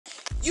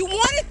You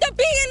want it to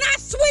be in that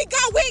sweet go,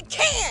 it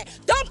can.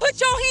 Don't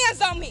put your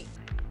hands on me.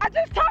 I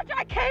just told you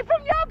I came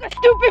from yoga,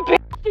 stupid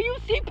bitch. Do you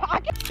see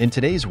pockets? In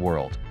today's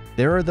world,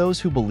 there are those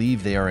who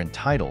believe they are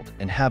entitled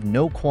and have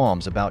no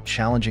qualms about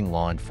challenging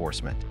law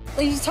enforcement.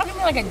 He's talking to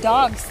me like a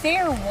dog. Stay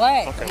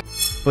away. Okay.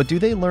 But do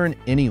they learn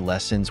any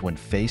lessons when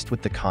faced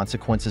with the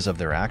consequences of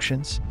their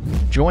actions?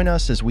 Join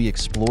us as we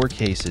explore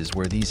cases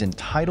where these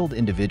entitled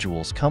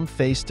individuals come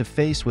face to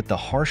face with the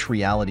harsh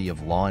reality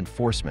of law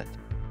enforcement.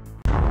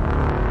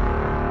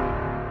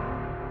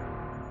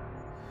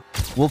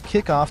 We'll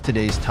kick off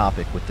today's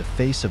topic with the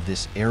face of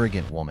this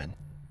arrogant woman.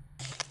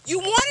 You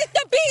want it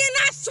to be in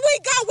that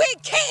sweet go,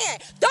 it can.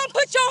 Don't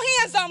put your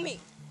hands on me.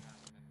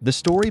 The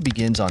story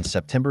begins on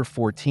September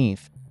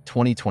 14th,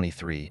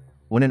 2023,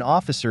 when an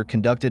officer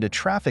conducted a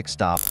traffic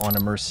stop on a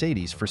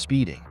Mercedes for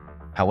speeding.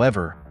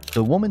 However,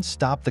 the woman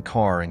stopped the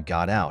car and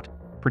got out,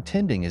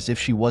 pretending as if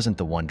she wasn't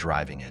the one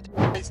driving it.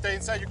 Hey, stay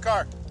inside your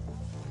car.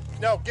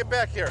 No, get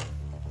back here.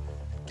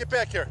 Get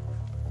back here.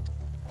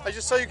 I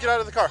just saw you get out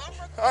of the car.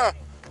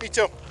 Me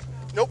too.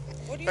 Nope.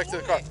 Back to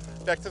the car.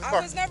 Back to the car.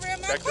 I was never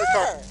in my car. Back to the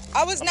car.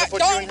 I was not.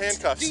 Put you in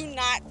handcuffs. Do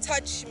not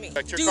touch me.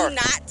 Back to your car. Do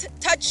not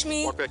touch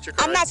me. Walk back to your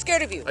car. I'm not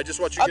scared of you. I just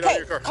want you to get out of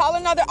your car. Call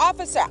another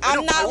officer.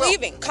 I'm not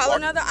leaving. Call Walk,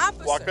 another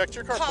officer. Walk back to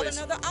your car, Call please.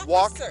 another officer.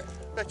 Walk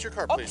back to your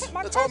car, please. Okay,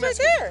 my That's all car's I'm right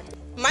asking. there.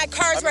 My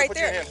car's right put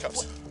you in there.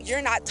 handcuffs.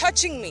 You're not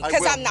touching me I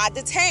because will. I'm not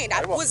detained.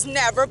 I will. was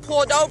never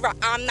pulled over.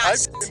 I'm not.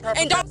 I've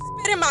And don't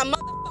spit in my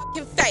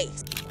motherfucking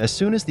face. As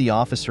soon as the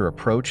officer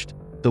approached,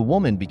 the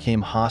woman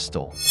became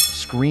hostile,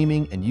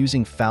 screaming and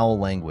using foul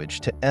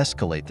language to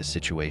escalate the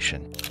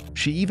situation.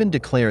 She even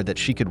declared that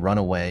she could run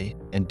away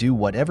and do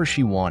whatever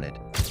she wanted,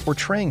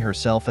 portraying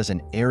herself as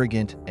an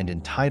arrogant and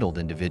entitled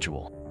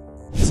individual.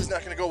 This is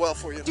not going to go well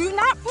for you. Do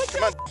not put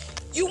Come on.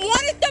 You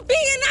want it to be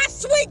in that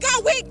sweet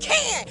go, it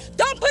can.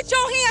 Don't put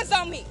your hands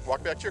on me.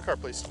 Walk back to your car,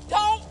 please.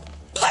 Don't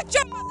put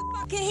your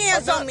motherfucking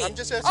hands on me. I'm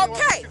just asking you to walk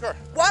back to your car.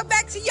 Walk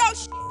back to your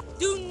shit.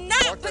 Do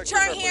not put your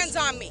hands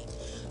on me.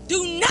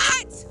 Do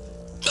not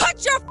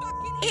put your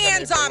fucking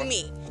hands on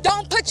me.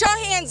 Don't put your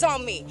hands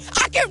on me.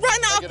 I can run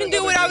off and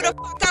do whatever the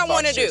fuck I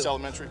want to do.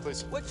 Elementary,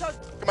 please.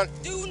 Come on.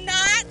 Do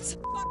not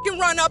fucking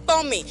run up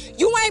on me.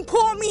 You ain't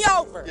pull me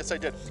over. Yes, I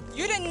did.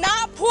 You did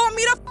not pull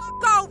me the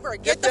fuck over.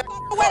 Get the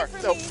fuck away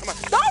from me. Come on.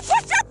 Don't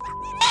put your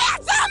fucking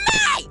hands on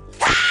me!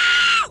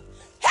 Help!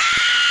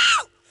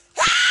 Help!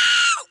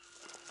 Help!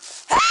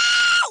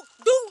 Help!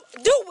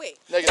 Do it.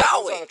 Negative. I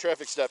Do was on a it.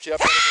 traffic stop. You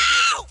have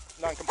Help!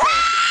 non-compliant.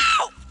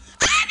 Help!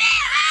 I need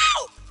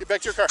help! Get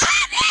back to your car.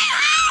 I need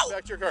help!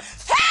 Back to your car.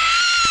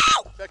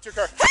 Help! Back to your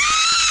car.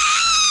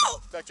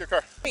 Help! Back to your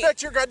car. Back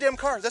to your goddamn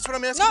car. That's what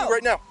I'm asking you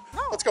right now.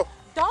 No. Let's go.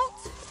 Don't.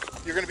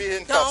 You're going to be in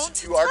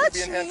handcuffs. You are going to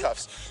be in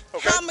handcuffs.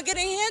 Okay? How am I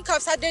getting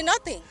handcuffs? I did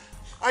nothing.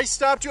 I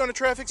stopped you on a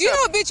traffic stop. You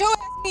know what, bitch? You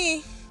asked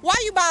me. Why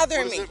you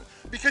bothering me?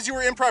 Because you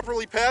were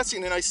improperly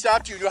passing and I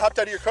stopped you. You hopped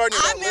out of your car and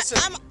you're not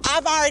listening.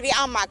 I'm already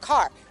on my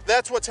car.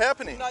 That's what's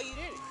happening. No, you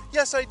didn't.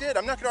 Yes, I did.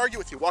 I'm not going to argue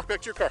with you. Walk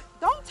back to your car.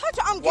 Don't touch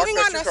it. I'm getting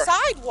on the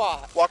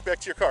sidewalk. Walk back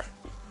to your car.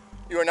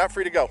 You are not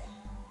free to go.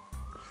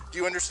 Do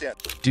you understand?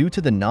 Due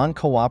to the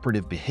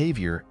non-cooperative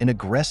behavior and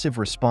aggressive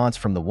response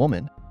from the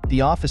woman,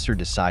 the officer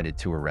decided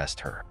to arrest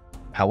her.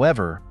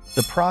 However,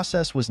 the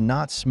process was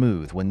not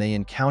smooth when they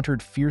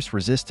encountered fierce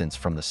resistance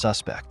from the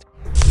suspect.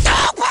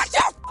 Don't put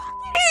your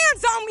fucking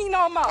hands on me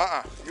no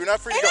more. You're not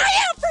free to go. And I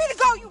am free to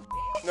go, you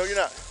bitch. No, you're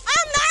not.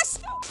 I'm not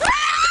stupid.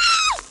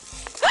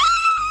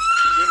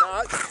 You're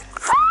not.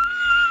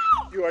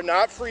 You are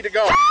not free to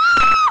go. You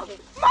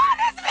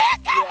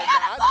are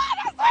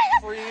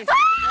not free to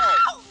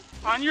go.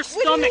 On your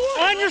stomach.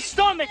 On your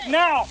stomach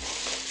now.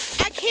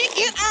 I can't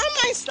get on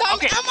my stomach.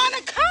 Okay. I'm on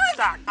the concrete.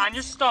 Stop. On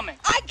your stomach.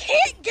 I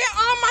can't get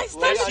on my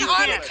stomach. on I'm your on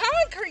stomach. the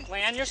concrete.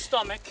 Lay on your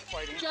stomach.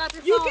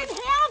 You can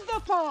have the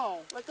phone.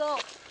 Let go.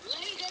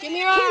 Give me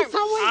your arm.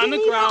 On the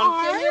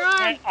ground. Give me your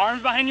arm. And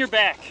arms behind your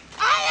back.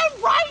 I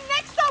am right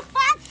next to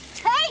Fox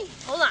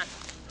Chase. Hold on.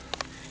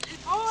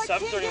 Oh, I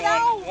can't get 731.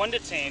 out. One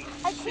detained.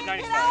 I can't get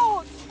 95.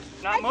 out.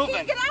 Not I moving.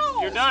 can't get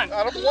out. You're done.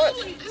 Out of what?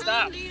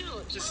 Stop.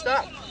 Just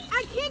stop.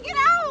 I can't get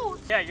out.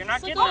 Yeah, you're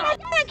not getting Oh my out.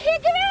 God, I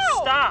can't get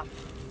out. Stop.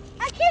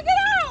 I can't get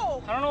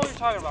out. I don't know what you're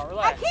talking about. I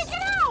Relax. can't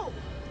get out.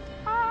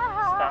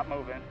 Stop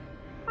moving.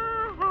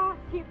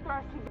 Keep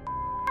thrusting.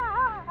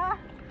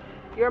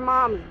 Your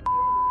mom's.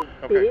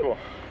 Okay, cool.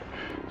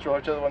 Let's roll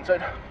her to the one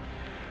side.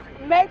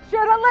 Make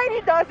sure the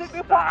lady does it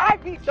before I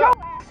beat your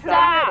ass.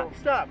 Stop.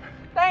 Stop.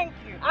 Thank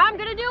you. I'm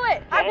gonna do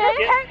it. I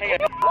Okay, just hang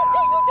can't. on. What do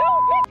you do,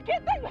 bitch?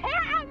 Get the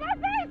hair out of my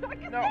face so I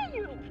can see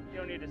you. You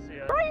don't need to see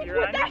us. Breathe You're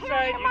with on the your hair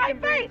side. in You my can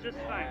breathe face. just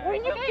fine.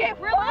 When you Okay,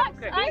 get relax. fucked,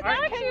 Okay, I all got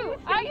right. you.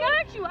 I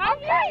got you. I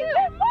Okay, got you.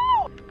 then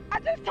move. I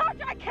just told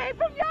you I came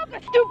from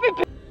yoga, stupid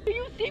bitch. Do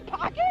you see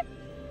pockets?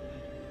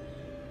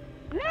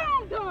 Now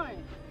I'm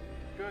done.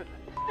 Good.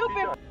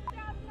 Stupid.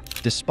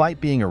 Despite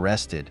being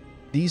arrested,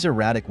 these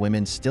erratic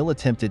women still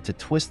attempted to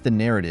twist the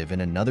narrative in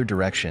another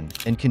direction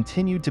and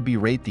continued to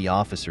berate the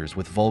officers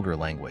with vulgar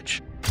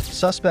language.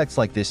 Suspects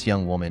like this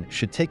young woman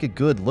should take a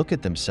good look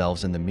at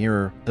themselves in the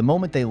mirror the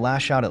moment they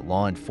lash out at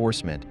law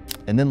enforcement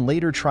and then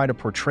later try to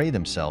portray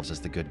themselves as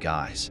the good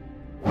guys.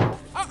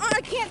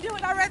 I can't do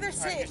it. I'd rather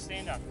sit. Right,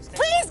 stand up.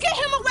 Please get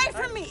him away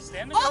from me.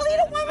 Only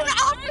the woman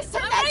officer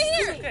next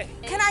to me. Okay.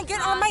 Can I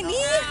get on my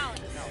knee?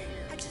 No.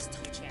 I just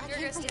told you. I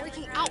came from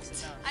working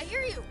out. I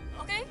hear you,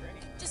 okay?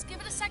 Just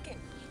give it a second.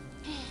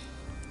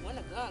 When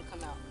a gun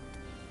come out?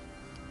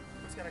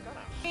 Who's got a gun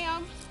out?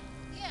 Ma'am,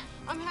 Yeah.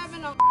 I'm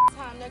having a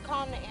time. They're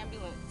calling the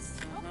ambulance.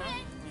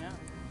 Okay. Yeah.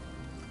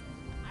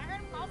 I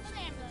heard him call for the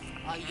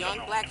ambulance. A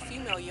young black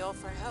female yelled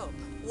for help.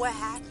 What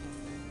happened?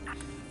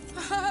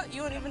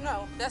 You don't even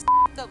know. That's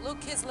up. Little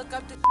kids look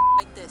up to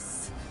like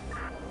this.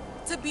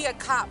 To be a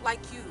cop like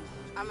you,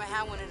 I'ma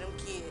have one of them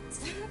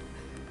kids.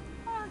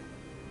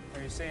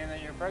 Are you saying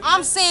that you're pregnant?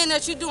 I'm saying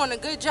that you're doing a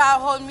good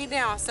job holding me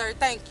down, sir.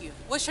 Thank you.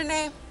 What's your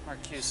name?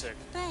 Mark Cusick.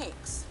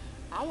 Thanks.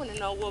 I want to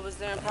know what was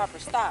their improper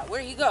stop.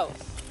 Where'd he go?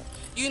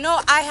 You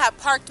know I have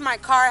parked my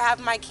car, have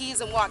my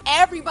keys, and walked.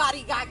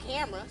 Everybody got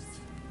cameras.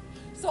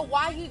 So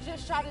why he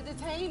just try to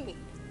detain me?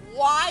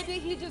 Why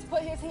did he just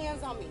put his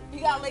hands on me? You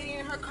got a lady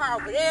in her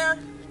car over there,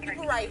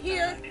 people right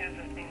here.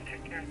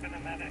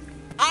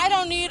 I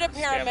don't need a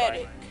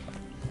paramedic.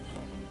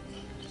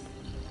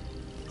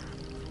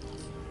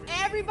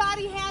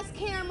 Everybody has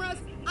cameras.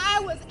 I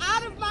was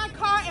out of my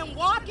car and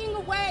walking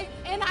away,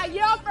 and I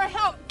yelled for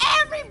help.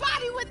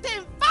 Everybody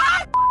within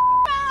 5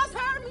 miles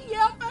heard me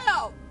yell for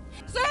help.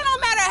 So it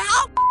don't matter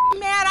how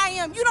mad I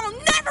am, you don't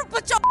never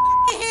put your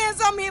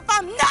hands on me if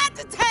I'm not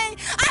detained.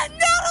 I know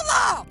the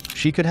law.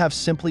 She could have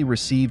simply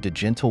received a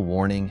gentle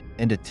warning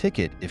and a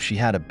ticket if she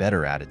had a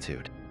better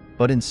attitude.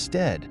 But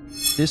instead,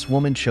 this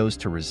woman chose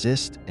to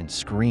resist and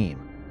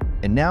scream.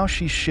 And now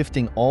she's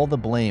shifting all the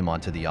blame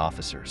onto the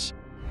officers.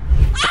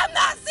 I'm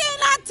not saying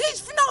I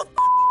teach for no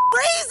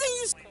reason,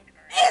 you.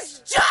 It's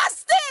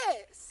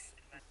justice.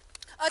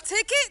 A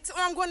ticket or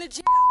I'm going to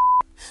jail.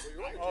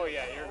 Oh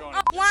yeah, you're going.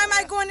 Why am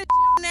I going to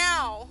jail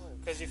now?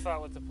 Because you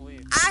fought with the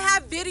police. I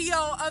have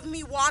video of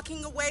me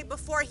walking away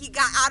before he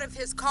got out of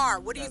his car.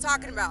 What are you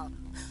talking about?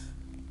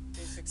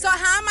 So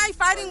how am I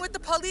fighting with the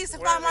police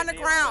if I'm on the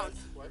ground?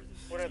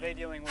 What are they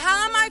dealing with?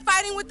 How am I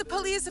fighting with the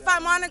police if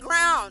I'm on the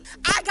ground?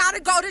 I gotta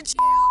go to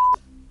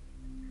jail?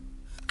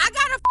 I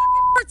got a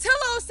fucking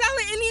Portillo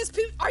selling in these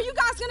people. Are you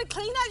guys gonna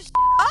clean that shit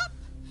up?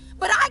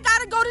 But I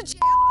gotta go to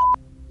jail?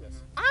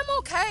 I'm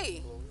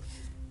okay.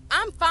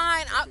 I'm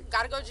fine. I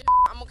gotta go to jail.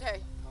 I'm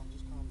okay.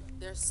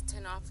 There's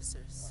 10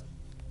 officers.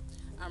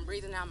 I'm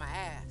breathing out my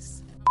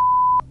ass.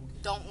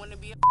 Don't want to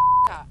be a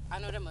cop. I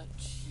know that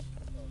much.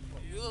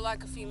 You look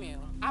like a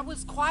female. I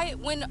was quiet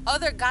when the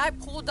other guy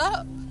pulled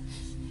up.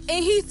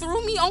 And he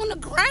threw me on the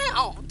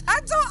ground. I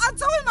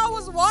told him I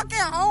was walking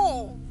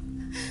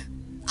home.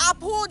 I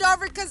pulled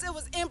over because it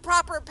was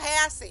improper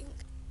passing.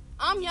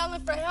 I'm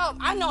yelling for help.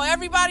 I know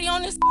everybody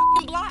on this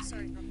fucking block.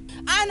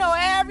 I know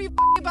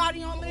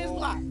everybody on this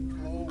block.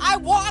 I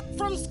walk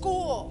from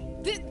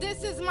school.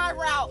 This is my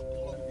route.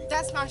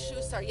 That's my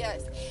shoe, sir,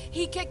 yes.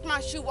 He kicked my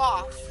shoe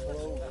off.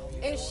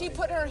 And she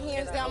put her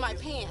hands down my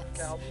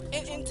pants.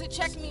 And to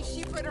check me,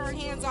 she put her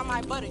hands on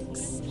my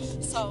buttocks.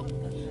 So,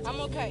 I'm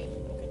okay.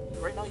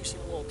 Right now you seem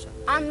a little upset.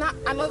 I'm not,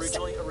 I'm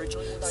upset.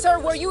 Originally Sir,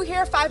 were you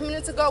here 5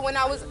 minutes ago when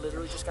I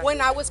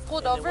was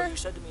pulled over? You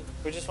said to me,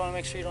 We just want to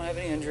make sure you don't have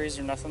any injuries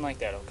or nothing like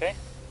that, okay?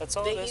 That's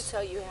all it Did he is.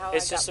 tell you how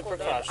It's I got just a pulled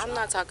precaution. over? I'm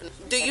not talking.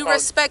 Do you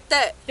apologize. respect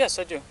that? Yes,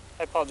 I do.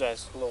 I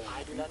apologize.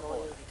 I do not know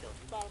any of the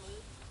details.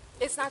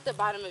 It's not the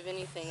bottom of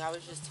anything. I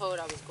was just told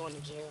I was going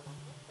to jail.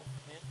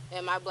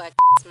 In my black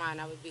mind,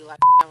 I would be like,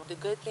 the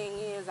good thing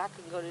is I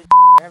can go to jail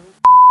every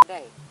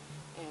day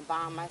and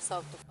bond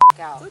myself the fuck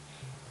out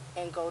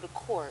and go to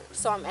court.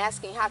 So I'm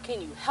asking, how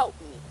can you help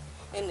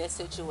me in this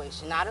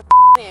situation? Not a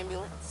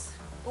ambulance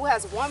who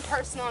has one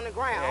person on the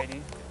ground.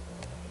 ID.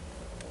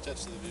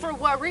 For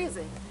what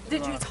reason?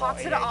 Did you wanna talk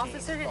call to the AID?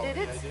 officer that did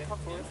it?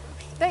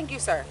 Thank you,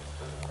 sir.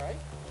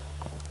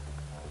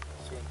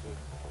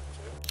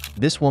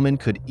 This woman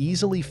could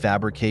easily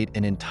fabricate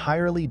an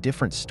entirely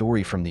different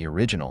story from the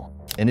original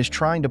and is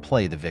trying to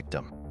play the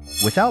victim.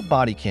 Without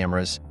body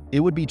cameras, it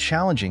would be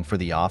challenging for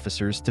the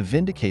officers to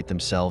vindicate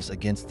themselves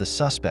against the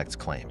suspect's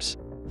claims.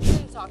 You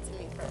didn't talk to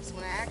me first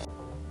when I asked you.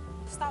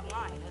 Stop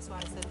lying. That's why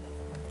I said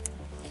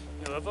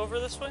that. You live over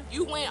this way?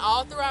 You went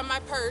all throughout my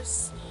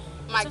purse,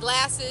 my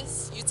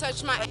glasses. You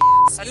touched my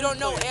ass. You don't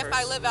know pull your if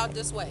I purse. live out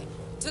this way.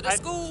 To the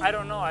school? I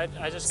don't know. I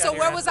just got So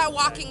here where was I after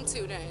walking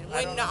to then?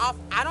 I don't know.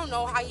 I don't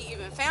know how he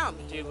even found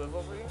me. Do you live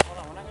over here? Hold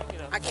on, we're not gonna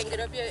get up. I can't get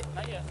up yet?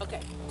 Not yet.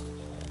 Okay.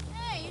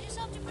 Hey, you just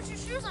helped you put your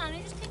shoes on.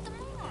 You just kicked them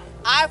on.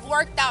 I've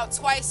worked out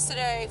twice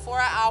today for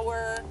an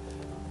hour.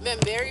 Been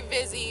very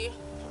busy.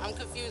 I'm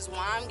confused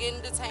why I'm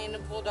getting detained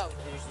and pulled over.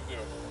 Here's the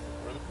deal.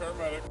 We're the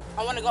paramedic.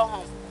 I want to go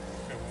home.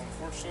 Okay, well,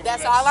 unfortunately,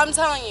 That's all I'm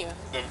telling you.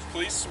 The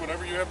police,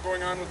 whatever you have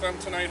going on with them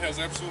tonight, has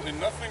absolutely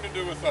nothing to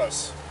do with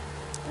us.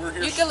 We're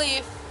here. You can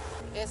leave.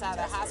 It's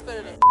either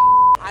hospital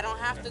or I don't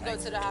have to go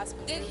to the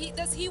hospital.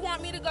 Does he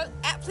want me to go?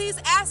 Please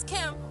ask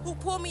him who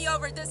pulled me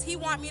over. Does he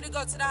want me to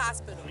go to the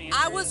hospital?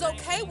 I was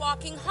okay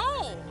walking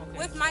home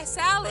with my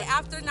salad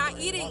after not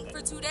eating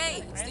for 2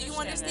 days. Do you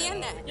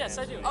understand that? Yes,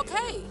 I do.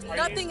 Okay,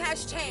 nothing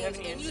has changed,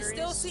 and you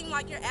still seem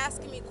like you're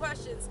asking me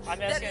questions.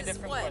 I'm asking a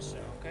different question,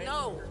 okay?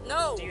 No.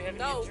 Do you have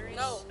any injuries?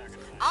 No.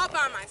 I'll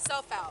buy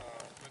myself out.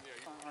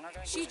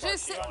 She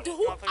just said,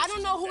 I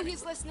don't know who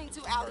he's listening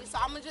to, Allie, so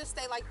I'm going to just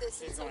stay like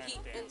this until he...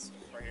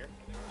 Right here.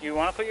 Do you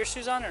want to put your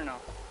shoes on or no?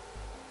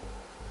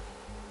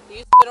 Do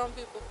you spit on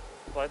people?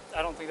 But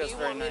I don't think that's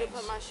very nice. Do you want me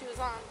to put my shoes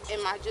on?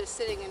 Am I just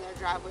sitting in their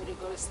driveway to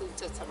go to sleep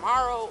till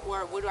tomorrow,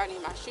 or what do I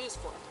need my shoes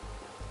for?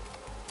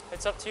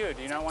 It's up to you.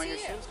 Do you not want your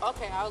shoes?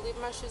 Okay, I'll leave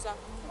my shoes on.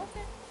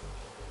 Okay.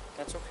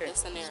 That's okay.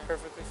 It's an error. It's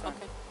perfectly fine.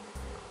 Okay.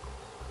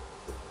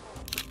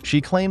 She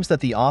claims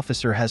that the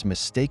officer has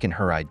mistaken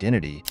her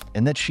identity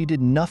and that she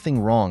did nothing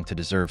wrong to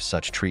deserve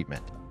such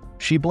treatment.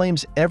 She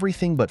blames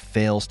everything but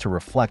fails to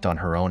reflect on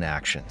her own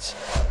actions.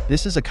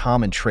 This is a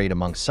common trait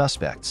among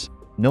suspects.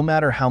 No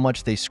matter how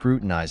much they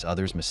scrutinize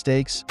others'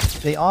 mistakes,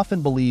 they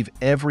often believe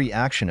every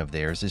action of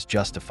theirs is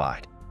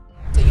justified.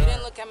 So you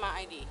didn't look at my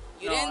ID?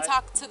 You didn't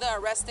talk to the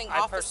arresting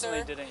officer? I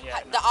personally didn't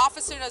yet. The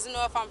officer doesn't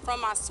know if I'm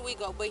from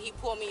Oswego, but he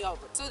pulled me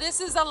over. So this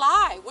is a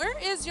lie. Where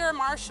is your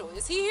marshal?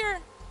 Is he here?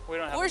 We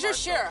don't have Where's a your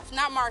marshal. sheriff?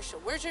 Not marshal.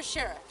 Where's your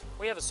sheriff?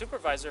 We have a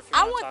supervisor if you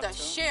I want want to the talk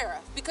to him.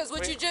 sheriff, because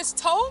what you just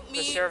told me...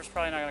 The sheriff's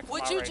probably not going to come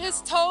out What you right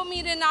just now. told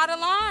me did not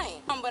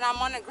align. But I'm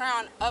on the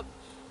ground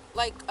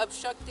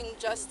obstructing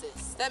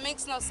justice. That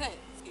makes no sense.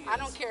 I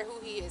don't care who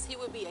he is. He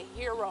would be a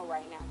hero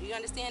right now. Do you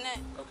understand that?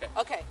 Okay.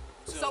 Okay.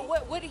 So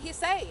what did he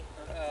say?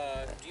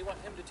 Do you want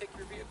him to take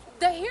your vehicle?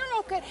 The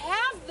hero could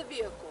have the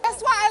vehicle.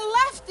 That's why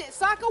I left it,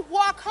 so I could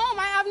walk home.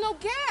 I have no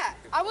gas.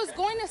 I was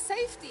going to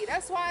safety.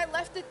 That's why I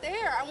left it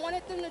there. I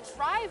wanted them to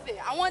drive it.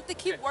 I wanted to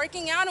keep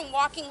working out and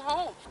walking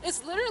home.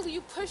 It's literally,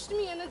 you pushed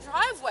me in the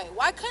driveway.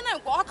 Why couldn't I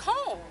walk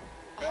home?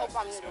 I hope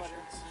I'm the daughter.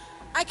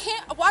 I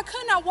can't, why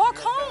couldn't I walk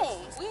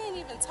home? We ain't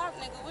even talk,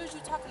 nigga. What are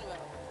you talking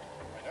about?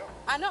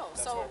 I know.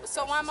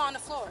 So I'm on the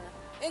floor.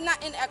 It's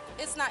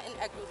not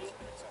inequity.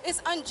 It's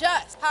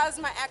unjust. How is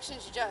my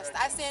actions just?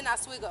 I stand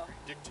Oswego.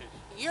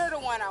 You're the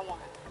one I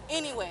want.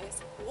 Anyways,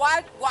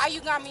 why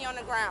you got me on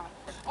the ground?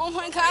 Oh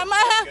my God,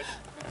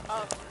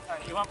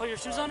 You want to put your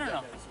shoes on or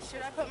no?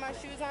 Should I put my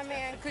shoes on,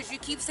 man? Because you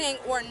keep saying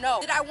or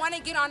no. Did I want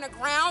to get on the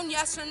ground?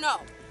 Yes or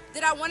no?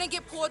 Did I want to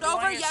get pulled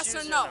over? Yes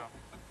or no?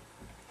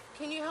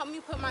 Can you help me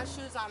put my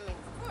shoes on, man?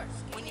 Of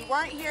course. When you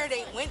weren't here,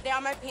 they went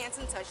down my pants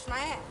and touched my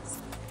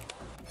ass.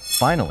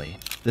 Finally,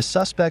 the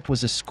suspect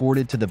was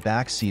escorted to the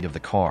back seat of the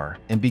car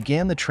and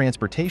began the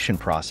transportation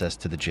process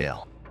to the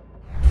jail.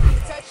 You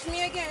touched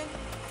me again.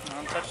 No,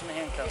 I'm touching the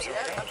handcuffs.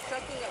 Yeah,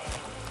 obstructing it.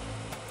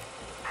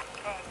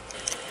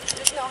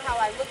 Just know how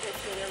I look at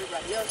you and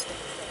everybody else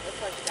thinks.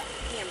 It's like you got the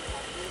camera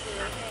on. You see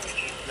what I'm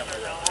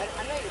saying?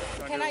 I know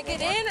you. Can I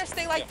get in or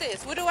stay like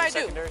this? What do I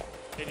do? Secondary.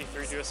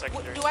 83, do a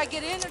secondary. Do I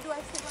get in or do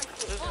I stay like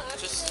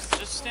this?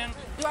 Just stand.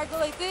 Do I go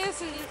like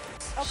this? And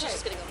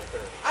okay.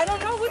 I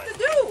don't know what to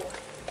do.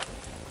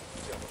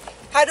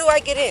 How do I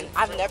get in?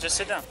 I've never. Just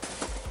sit down.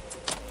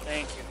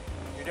 Thank you.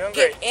 You're doing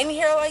Get great. in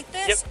here like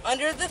this? Yep.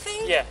 Under the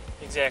thing? Yeah,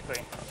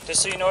 exactly.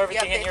 Just so you know,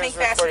 everything in here is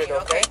think fast recorded,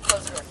 for me, okay?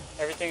 Close the door.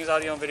 Everything is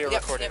audio and video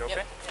recorded,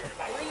 okay?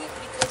 Breathe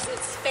because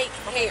it's fake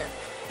hair.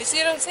 You see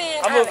what I'm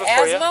saying? I'll I have move it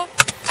for you. asthma.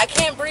 I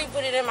can't breathe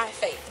with it in my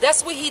face.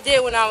 That's what he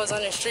did when I was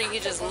on the street. He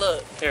just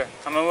looked. Here,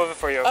 I'm gonna move it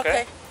for you, okay?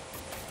 Okay.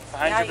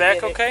 Behind Now your you back,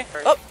 get it. okay?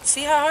 Oh,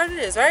 see how hard it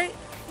is, right?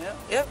 Yep.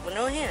 Yep, with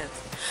no hands.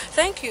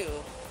 Thank you.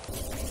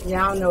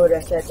 Yeah, I don't know what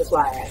that's at the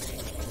class.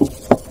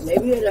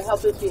 Maybe it'll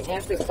help if you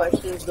answer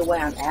questions the way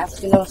I'm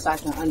asking them so I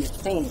can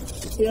understand.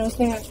 You see what I'm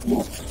saying?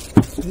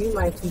 You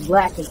might see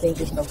black and think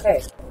it's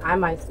okay. I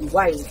might see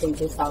white and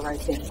think it's alright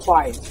staying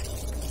quiet.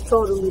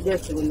 Totally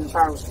different in the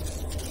car with you.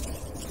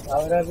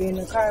 Why would I be in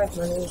the car if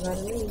my name's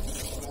not me?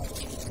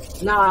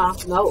 Nah,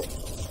 nope.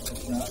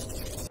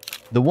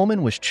 The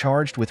woman was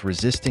charged with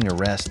resisting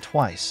arrest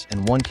twice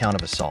and 1 count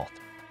of assault.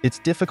 It's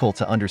difficult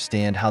to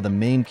understand how the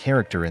main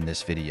character in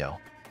this video,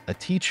 a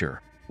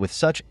teacher with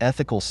such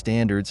ethical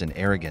standards and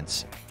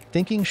arrogance,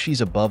 thinking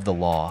she's above the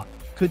law,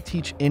 could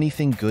teach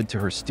anything good to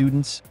her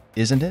students,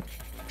 isn't it?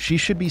 She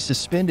should be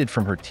suspended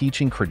from her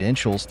teaching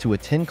credentials to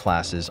attend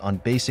classes on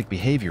basic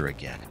behavior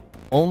again.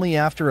 Only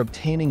after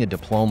obtaining a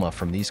diploma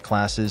from these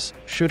classes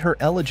should her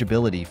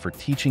eligibility for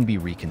teaching be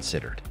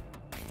reconsidered.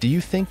 Do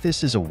you think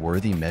this is a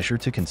worthy measure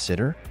to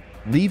consider?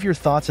 Leave your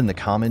thoughts in the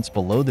comments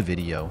below the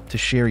video to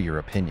share your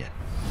opinion.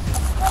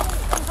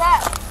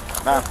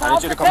 Ma'am, I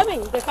need you to come.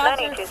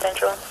 92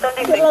 Central.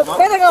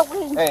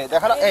 Hey,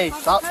 hey,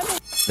 stop.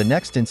 The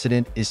next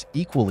incident is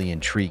equally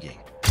intriguing.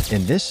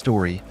 In this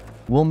story,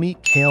 we'll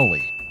meet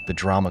Kaylee, the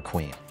drama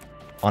queen.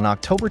 On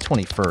October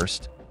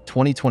 21st,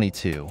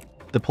 2022,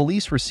 the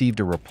police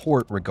received a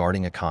report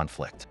regarding a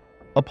conflict.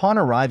 Upon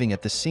arriving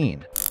at the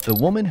scene, the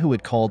woman who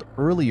had called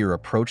earlier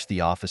approached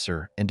the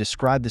officer and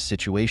described the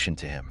situation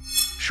to him.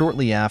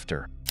 Shortly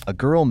after, a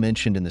girl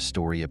mentioned in the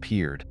story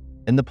appeared,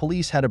 and the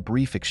police had a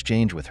brief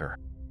exchange with her.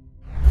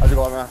 How's it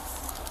going, man?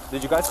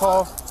 Did you guys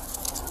call?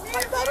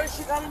 My daughter,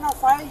 she got in a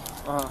fight.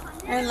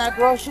 And like,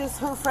 girl, she's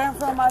her friend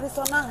from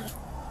Arizona.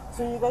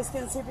 So you guys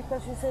can see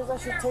because she says I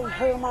should take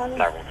her money.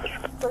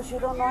 So she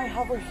don't know I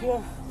have her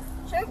here.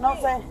 No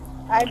sé.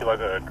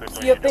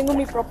 Yo tengo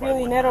mi propio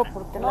dinero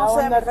porque no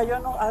sé, because yo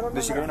no, I don't know.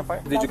 Did she get in a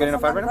fight? Did you get in a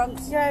fight right now?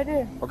 Yeah, I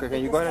did. Okay,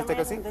 can you go ahead and take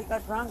a seat? They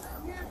got drunk.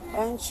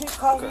 And she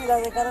called me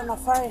that they got in a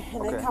fight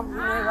and they come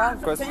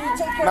around. Can you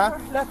take care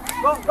of her?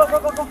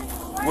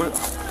 Go.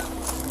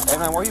 Hey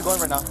man, where are you going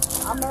right now?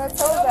 I'm gonna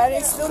tell Daddy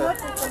it's still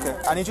looking for me.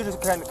 Okay. I need you to,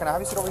 can I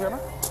have you sit over here, man?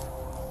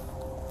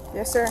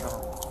 Yes, sir.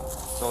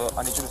 So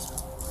I need you to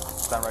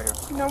stand right here.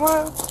 You know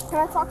what?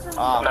 Can I talk to her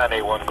mom?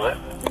 981 Glit.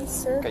 Please,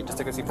 sir. Okay, just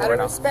take a seat for Out right of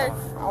now. respect,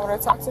 I want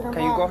to talk to her mom.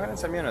 Can you go ahead and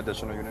send me an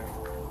additional unit?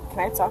 Can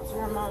I talk to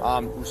her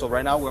mom? So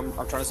right now I'm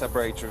trying to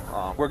separate you.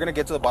 We're gonna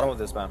get to the bottom of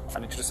this, man. I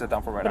need you to sit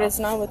down for right now. But it's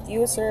not with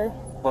you, sir.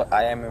 But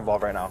I am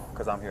involved right now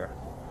because I'm here.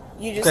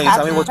 You just Can you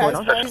tell me what's going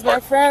on? She's my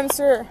friend,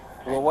 sir.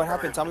 Well, what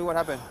happened? Tell me what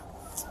happened.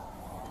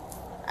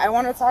 I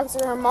want to talk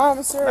to her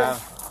mom, sir.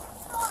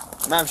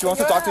 Ma'am, she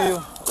wants to talk to you.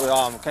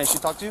 Can she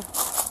talk to you?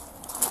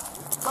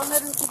 Don't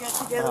let them get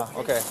together.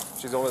 Okay,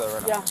 she's over there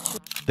right now. Yeah.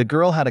 The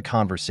girl had a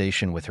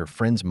conversation with her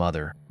friend's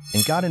mother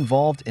and got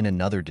involved in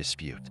another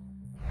dispute.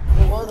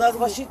 Well, that's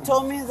what she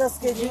told me. That's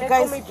that you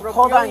guys,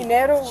 hold on.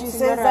 She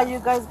says that you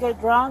guys get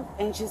drunk,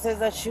 and she says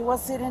that she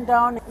was sitting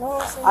down.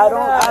 I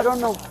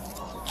don't know.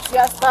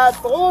 Ya está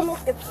todo lo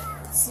que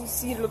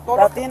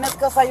La tienes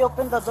because I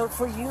opened the door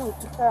for you.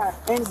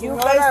 And you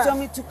guys told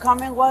me to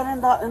come and walk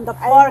in the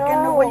park.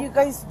 And what you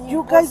guys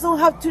don't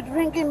have to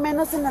drink in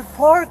menos in the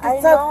park.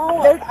 It's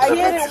they're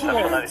kids here.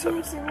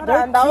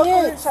 They're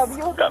kids.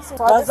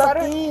 That's the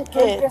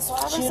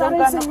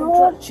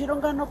thing. She don't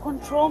got no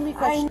control me.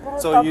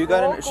 So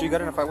she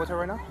got in a fight with her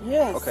right now?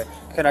 Yes. Okay.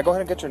 Can I go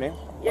ahead and get your name?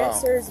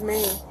 Yes, sir, it's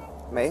May.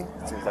 May?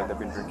 Seems like they've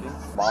been drinking.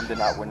 Mom did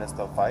not witness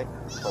the fight,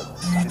 but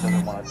she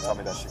doesn't want to tell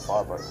me that she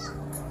fought, but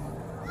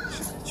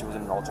she was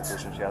in an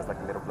altercation. She has like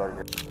a little blood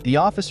here. The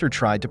officer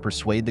tried to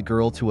persuade the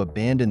girl to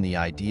abandon the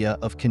idea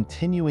of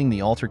continuing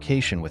the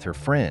altercation with her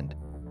friend,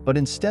 but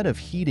instead of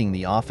heeding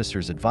the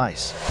officer's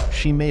advice,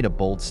 she made a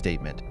bold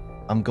statement,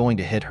 "I'm going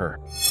to hit her."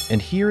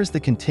 And here is the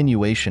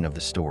continuation of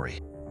the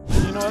story.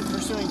 You know what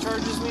pursuing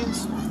charges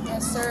means?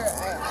 Yes, sir.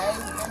 I've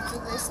been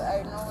through this.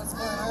 I know what's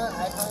going on.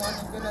 I don't want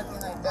to do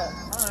nothing like that.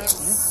 All right.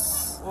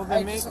 Well,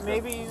 then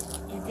maybe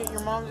you get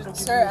your mom to give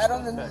Sir, you I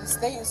don't live in the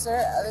state, sir.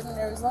 I live in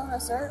Arizona,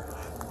 sir.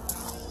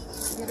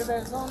 State of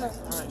Arizona.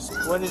 All right. So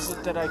what is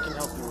it that I can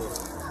help you with?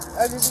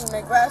 I just need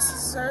my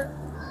glasses, sir.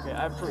 Okay,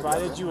 I've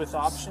provided you with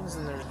options,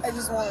 and there's. I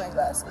just want my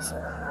glasses,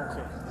 sir.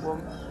 Okay. Well,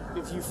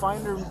 if you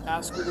find her,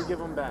 ask her to give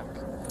them back.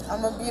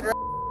 I'm gonna beat her.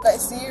 I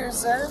see her,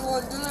 sir.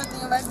 Won't do nothing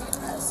if I beat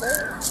her,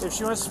 sir. If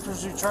she wants to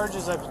pursue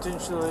charges, I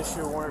potentially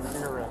issue a warrant for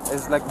your arrest.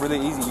 It's like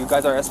really easy. You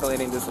guys are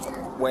escalating this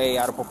way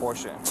out of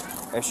proportion.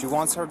 If she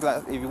wants her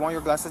if you want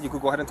your glasses, you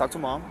could go ahead and talk to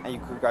mom, and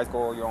you guys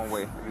go your own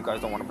way. If you guys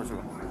don't want to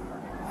pursue.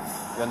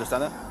 You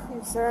understand that?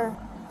 Yes, sir.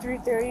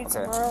 3:30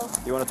 tomorrow.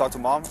 You want to talk to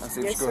mom and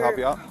see if she can help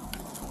you out?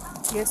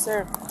 Yes,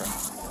 sir. Okay.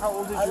 How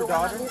old is your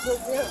daughter?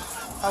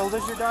 How old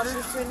is your daughter?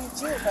 She's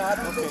 22, but I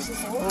don't think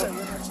she's older.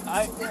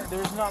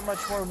 There's not much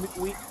more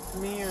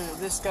me or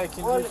this guy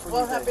can do for you guys.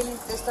 What happens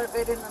if they start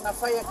getting in a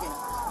fight again?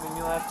 Then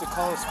you'll have to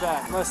call us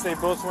back, unless they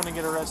both want to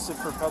get arrested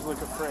for public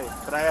affray.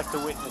 But I have to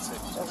witness it.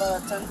 So by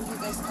the time you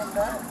guys come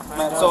back?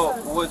 So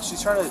what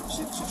she's trying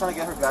to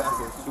get her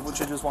glasses.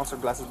 She just wants her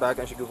glasses back,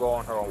 and she could go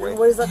on her own way.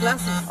 Where's the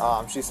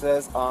glasses? She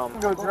says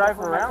go drive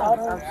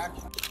around.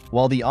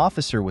 While the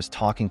officer was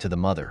talking to the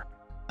mother,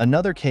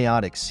 another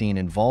chaotic scene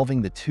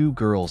involving the two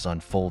girls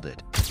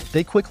unfolded.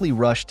 They quickly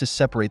rushed to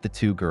separate the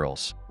two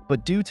girls,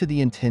 but due to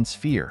the intense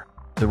fear,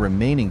 the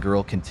remaining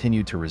girl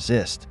continued to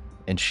resist,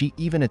 and she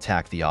even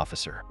attacked the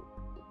officer.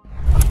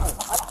 I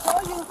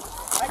told you.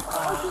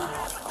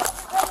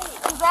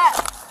 Who's that?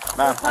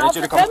 Ma'am, I need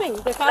you to come.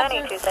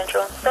 92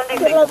 Central.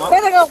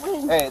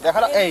 Hey,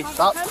 déjala. Hey,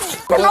 stop.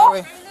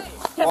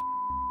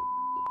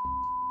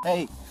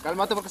 Hey,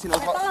 cálmate porque si no...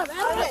 Don't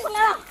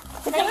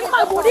do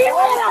that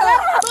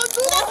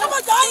to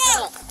my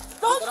daughter!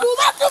 Don't do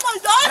that to my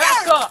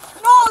daughter!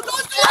 No,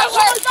 don't do that to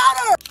my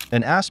daughter!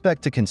 An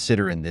aspect to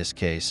consider in this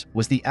case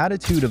was the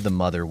attitude of the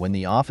mother when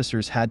the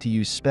officers had to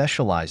use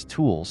specialized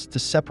tools to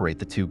separate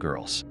the two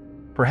girls.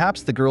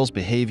 Perhaps the girl's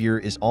behavior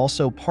is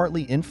also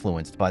partly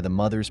influenced by the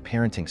mother's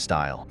parenting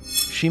style.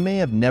 She may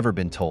have never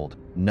been told,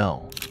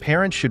 no.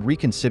 Parents should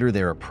reconsider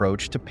their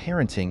approach to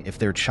parenting if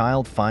their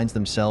child finds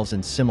themselves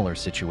in similar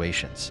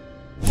situations.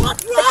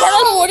 What's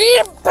wrong?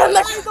 Hey,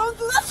 don't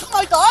do that to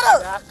my daughter!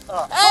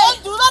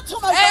 Don't do that to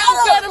my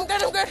daughter! I'm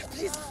good.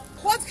 Please.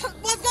 What's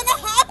gonna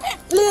happen?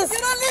 Please. You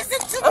don't listen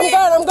to me!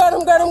 I'm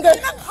good.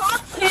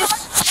 Please.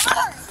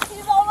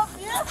 He's all up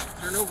here.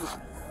 Turn over.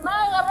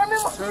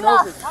 Turn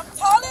over. I'm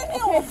telling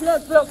you.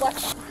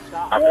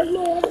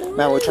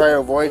 Man, we try to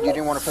avoid. You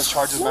didn't want to press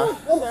charges, man. You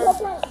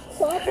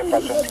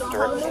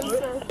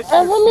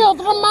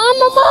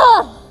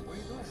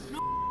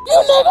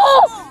nigga!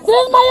 This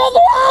is my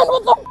other hand!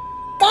 What the f***?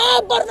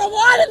 God, por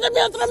favor, ese es mi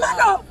otro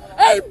mano!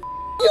 Hey, you,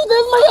 this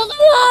is my other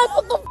hand!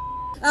 What the f***?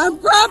 I'm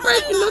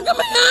cooperating. Look at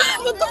my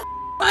hand. What the f?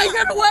 I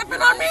got a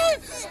weapon on me?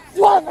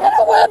 Do I got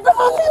a weapon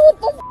on me? What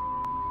the f?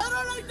 I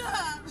don't like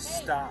that.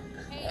 Stop.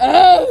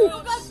 Hey,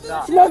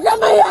 Stop. look at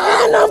my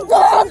hand. I'm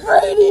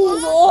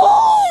cooperating.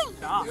 Oh.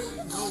 Stop.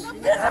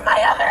 This is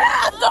my other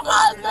hand.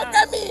 Tomas, look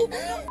at me.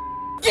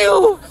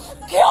 You.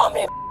 Kill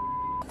me.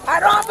 I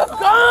don't have a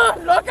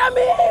gun. Look at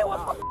me.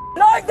 What the f?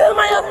 Look, this is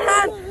my other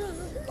hand.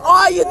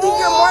 Oh, you think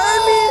you're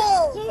murdering me?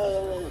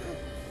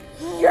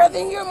 You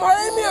think you're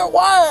murdering me or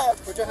what?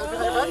 Put your hands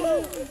behind your back.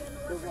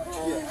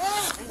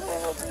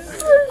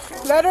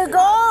 Let her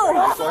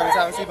go. Go ahead and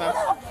have a seat, man.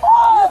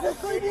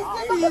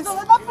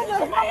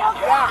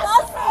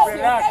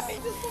 Relax.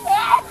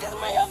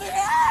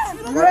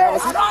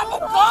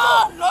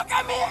 Look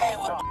at me.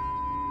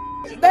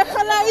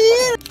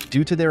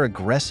 Due to their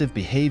aggressive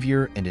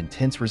behavior and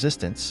intense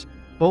resistance,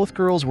 both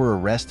girls were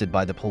arrested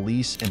by the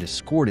police and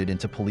escorted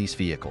into police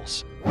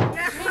vehicles.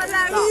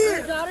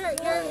 Your daughter,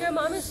 your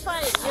mom is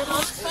fine. Your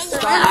mom's fine.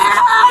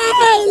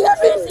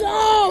 Let me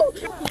go.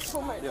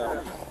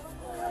 Yeah.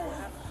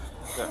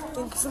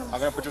 I'm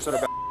gonna put your soda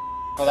back.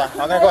 Hold on. I'm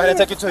gonna go ahead and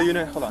take you to the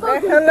unit. Hold on.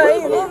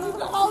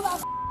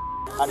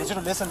 I need you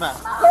to listen, man.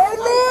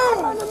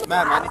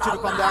 Man, I need you to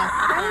calm down.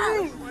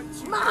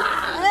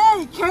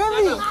 Hey,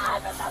 Kenny.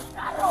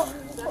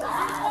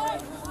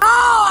 No,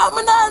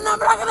 I'm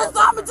not gonna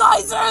stop until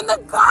he's in the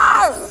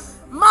car.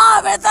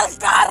 Ma, vete al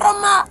carro,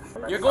 ma.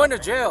 You're going to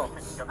jail.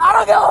 I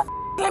don't give a f.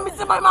 Let me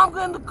see my mom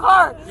go in the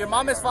car. Your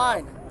mom is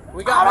fine.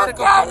 We I got don't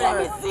medical care. coming. Let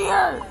me see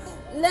her.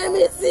 Let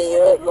me see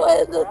you go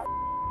in the.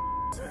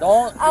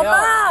 Don't yell.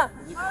 Mamá.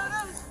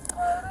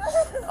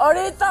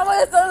 Ahorita voy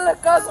a estar en la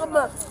casa,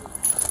 ma.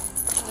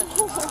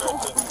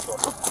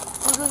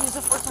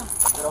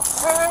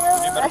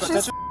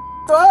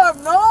 Stop,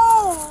 no.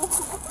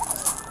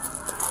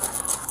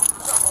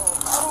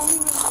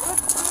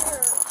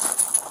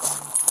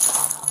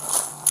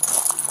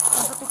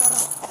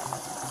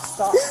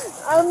 Stop.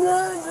 I'm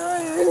not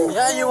doing it.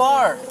 Yeah, you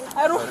are.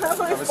 I don't have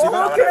my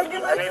phone. Can I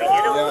get my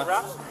phone?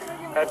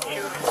 Have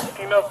two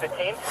females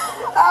detained.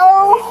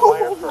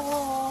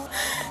 Ow!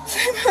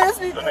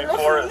 Something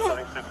 4 and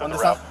something 6 on the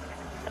route.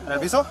 ¿En el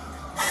piso?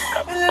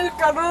 En el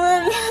carro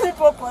de mi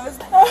papá.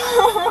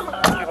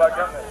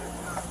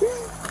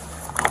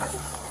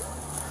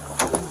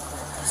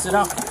 Sit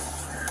down.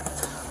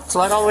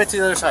 Slide all the way to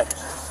the other side.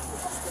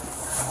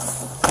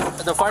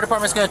 The fire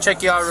department's gonna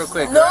check you out real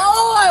quick. No,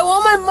 I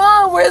want my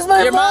mom. Where's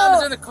my Your mom?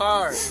 mom's in the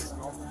car.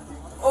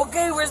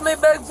 Okay, where's my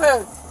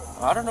backpack?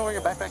 I don't know where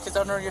your backpack is. I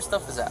don't know where your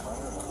stuff is at.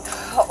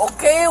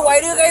 Okay, why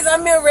do you guys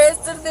have me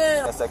arrested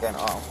then? A second.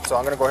 So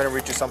I'm gonna go ahead and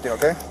read you something,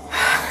 okay?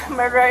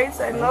 My rights,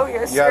 I know,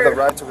 yes, You sir. have the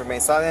right to remain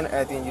silent.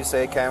 Anything you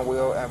say can,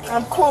 will, and...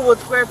 I'm cool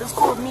with Grab. It's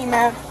cool with me,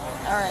 man.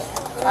 Alright.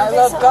 I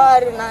love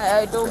God and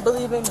I don't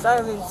believe in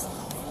violence.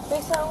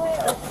 Face that way.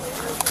 Okay.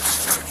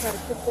 Try to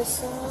put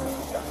this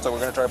on. So we're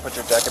gonna try to put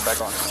your jacket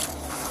back on.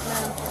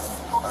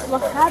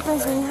 What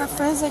happens when you have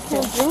friends that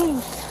can't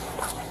drink?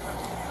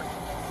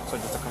 So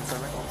just a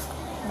concern, right?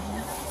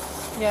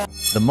 Yeah.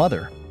 The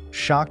mother,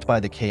 shocked by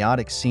the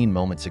chaotic scene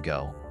moments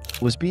ago,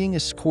 was being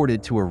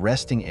escorted to a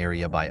resting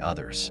area by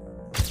others.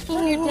 No,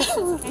 Dan.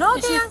 I'll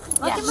get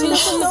my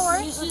distance, don't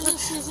worry.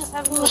 She's just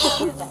having a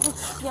little bit.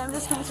 Yeah, I'm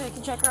just coming so you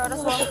can check her out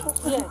as well.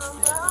 Yeah.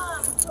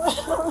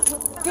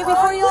 Okay,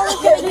 before you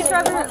all get this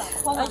driver,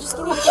 I just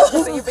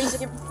give you your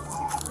basic.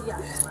 Yeah.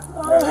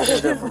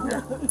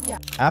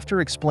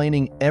 After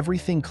explaining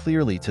everything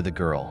clearly to the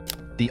girl,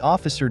 the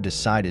officer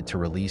decided to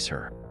release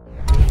her.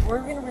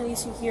 We're gonna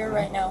release you here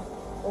right now.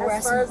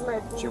 As far as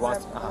my She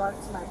wants...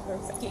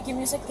 Give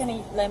me a second. Can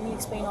you let me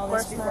explain all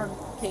this before?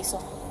 Okay, so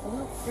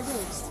you're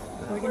released.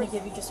 We're gonna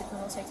give you just a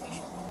criminal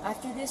citation.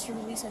 After this, you're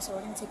released, so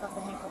we're gonna take off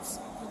the handcuffs.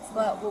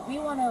 But what we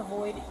want to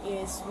avoid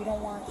is we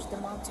don't want the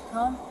mom to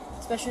come,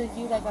 especially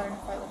you that got in a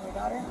fight with her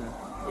daughter.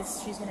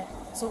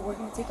 So we're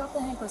gonna take off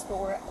the handcuffs, but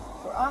we're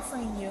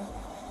offering you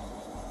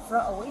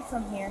away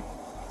from here,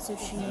 so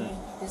she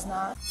does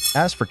not.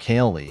 As for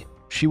Kaylee,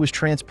 she was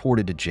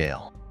transported to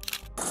jail.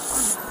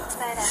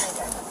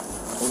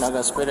 You're not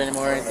gonna spit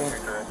anymore or anything?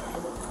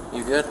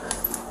 You good?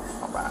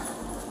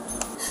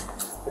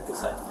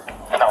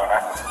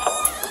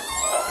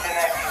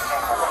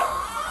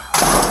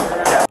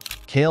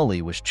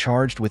 Kaylee was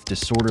charged with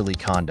disorderly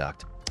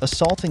conduct,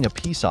 assaulting a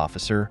peace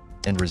officer,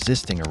 and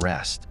resisting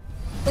arrest.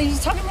 You're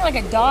talking to me like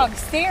a dog.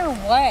 Stay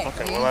away.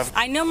 Okay, well,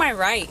 I know my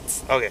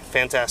rights. Okay,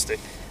 fantastic.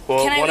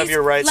 Well, Can I one of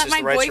your rights let is my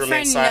the right to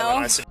remain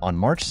boyfriend silent. On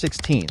March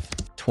 16,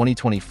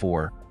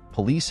 2024,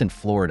 police in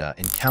Florida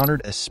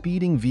encountered a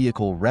speeding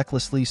vehicle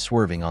recklessly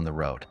swerving on the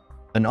road.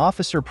 An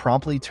officer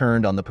promptly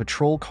turned on the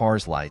patrol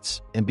car's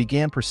lights and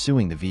began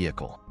pursuing the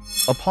vehicle.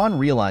 Upon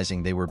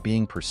realizing they were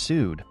being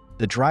pursued,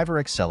 the driver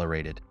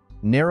accelerated,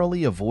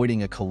 narrowly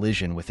avoiding a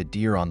collision with a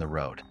deer on the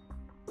road.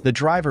 The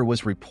driver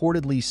was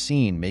reportedly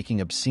seen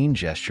making obscene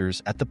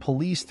gestures at the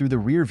police through the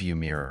rearview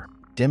mirror,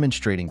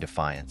 demonstrating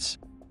defiance.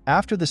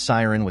 After the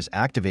siren was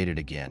activated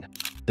again,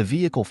 the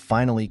vehicle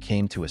finally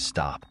came to a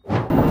stop.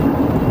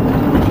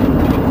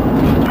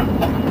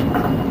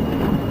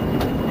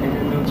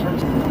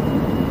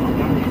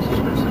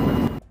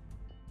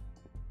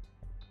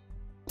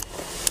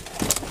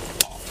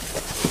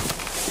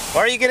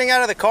 Why are you getting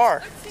out of the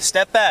car?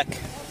 Step back.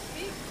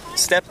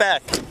 Step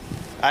back.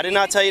 I did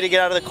not tell you to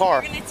get out of the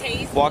car. You're gonna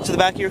tase me? Walk to the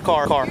back of your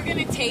car. You're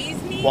gonna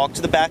tase me? Walk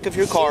to the back of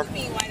your car. Shoot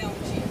me, why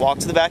don't you? Walk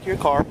to the back of your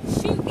car.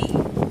 Shoot me.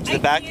 To the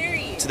back.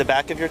 To the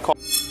back of your car.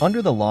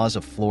 Under the laws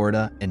of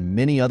Florida and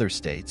many other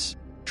states,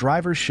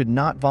 drivers should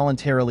not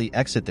voluntarily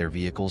exit their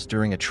vehicles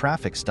during a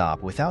traffic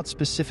stop without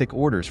specific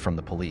orders from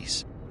the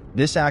police.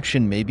 This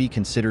action may be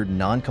considered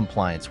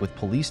non-compliance with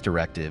police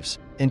directives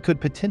and could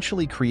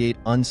potentially create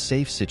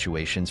unsafe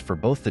situations for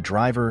both the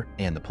driver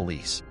and the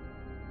police.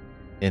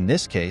 In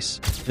this case,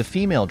 the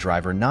female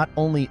driver not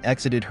only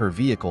exited her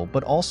vehicle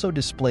but also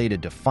displayed a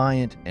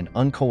defiant and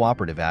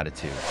uncooperative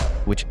attitude,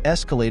 which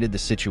escalated the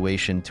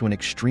situation to an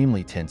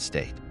extremely tense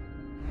state.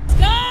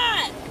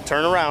 Scott!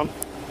 Turn around.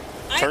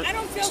 I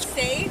don't feel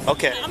safe.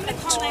 Okay. I'm gonna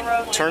call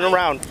 911. Turn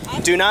around.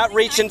 Do not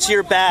reach into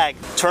your bag.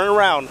 Turn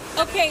around.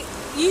 Okay,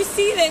 you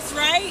see this,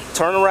 right?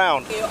 Turn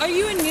around. Are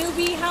you a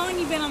newbie? How long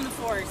you been on the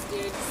force,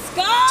 dude?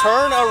 Scott!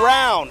 Turn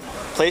around.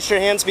 Place your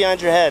hands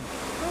behind your head.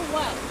 For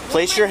what?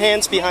 Place your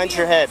hands behind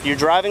your head. You're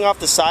driving off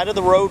the side of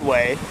the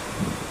roadway.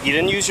 You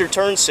didn't use your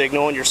turn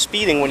signal and you're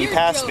speeding when you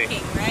passed me.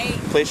 Right?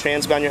 Place your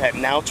hands behind your head.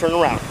 Now turn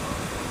around.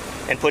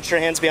 And put your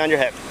hands behind your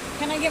head.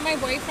 Can I get my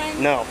boyfriend?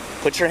 No.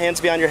 Put your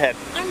hands behind your head.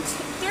 I'm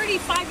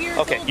 35 years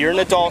old. Okay, you're an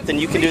adult, then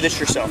you can do this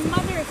yourself. I'm a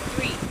mother of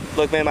 3.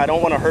 Look, ma'am, I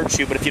don't want to hurt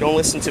you, but if you don't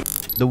listen to...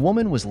 The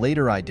woman was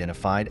later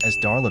identified as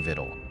Darla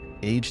Vittle,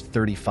 aged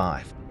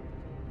 35.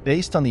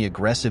 Based on the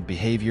aggressive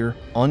behavior,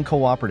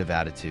 uncooperative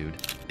attitude,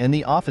 and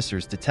the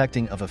officers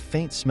detecting of a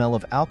faint smell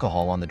of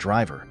alcohol on the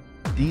driver,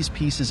 these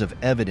pieces of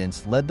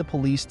evidence led the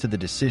police to the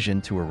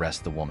decision to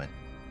arrest the woman.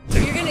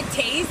 You're gonna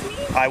tase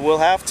me? I will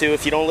have to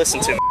if you don't listen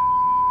to me.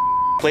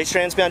 Place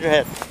your hands behind your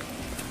head.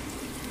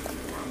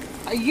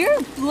 You're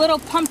a little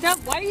pumped up.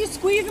 Why are you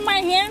squeezing my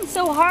hand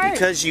so hard?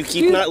 Because you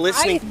keep not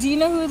listening. Do you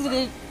know who it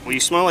is? Well,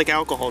 you smell like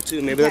alcohol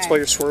too. Maybe that's why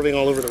you're swerving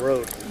all over the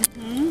road.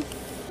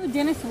 Who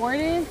Dennis Ward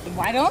is?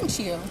 Why don't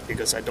you?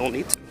 Because I don't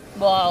need to.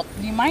 Well,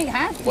 you might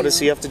have to. What does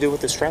he have to do with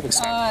this traffic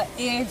stop?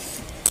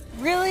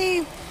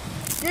 Really,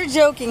 you're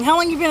joking. How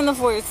long you been in the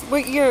force?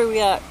 What year are we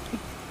at?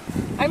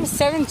 I'm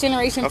 7th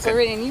generation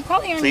Floridian. You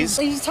probably aren't. You're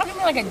talking to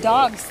me like a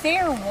dog. Stay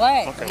or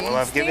what? Okay, dude? well,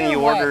 I've Stay given you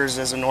what? orders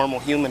as a normal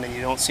human and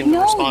you don't seem to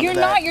No, respond you're to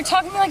that. not. You're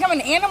talking to me like I'm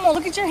an animal.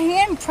 Look at your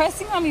hand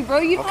pressing on me, bro.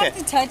 You don't have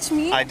to touch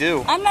me. I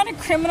do. I'm not a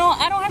criminal.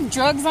 I don't have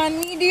drugs on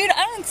me, dude.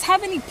 I don't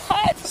have any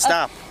pot.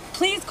 Stop.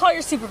 Please call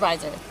your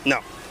supervisor.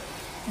 No,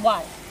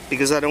 Why?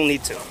 because I don't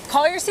need to.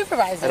 Call your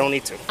supervisor. I don't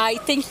need to. I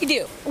think you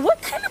do.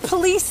 What kind of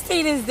police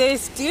state is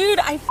this, dude?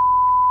 I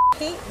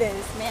hate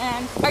this,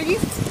 man. Are you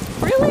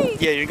really?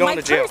 Yeah, you're going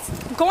to jail.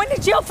 Going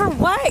to jail for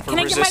what? For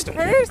Can resisting.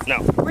 I get my purse?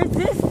 No.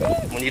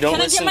 Resisting? When you don't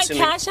listen Can I to get me.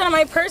 my cash out of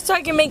my purse so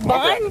I can make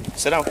bond? Okay,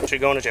 sit down. You're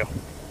going to jail.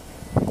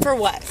 For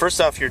what?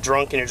 First off, you're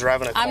drunk and you're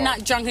driving a car. I'm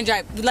not drunk and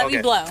drive. Let me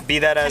Okay, blow. Be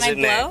that as Can it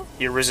I may, blow?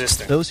 you're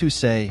resisting. Those who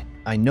say,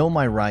 "I know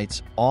my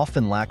rights,"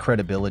 often lack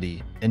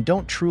credibility and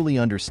don't truly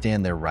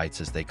understand their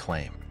rights as they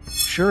claim.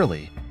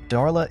 Surely,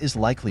 Darla is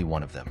likely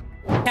one of them.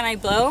 Can I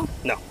blow?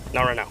 No,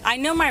 not right now. I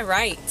know my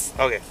rights.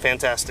 Okay,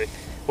 fantastic.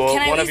 Well,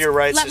 Can I one at of your least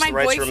rights let is the my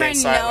right to remain boyfriend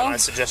silent. know? I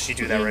suggest you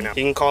do that right now.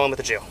 You can call him at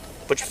the jail.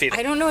 Put your feet in.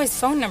 I don't know his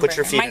phone number. Put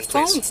your feet my in,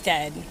 please. phone's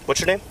dead. What's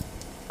your name?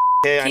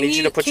 Okay, I need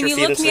you to put your feet Can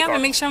you into look the me up car.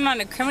 and make sure I'm not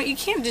a criminal? You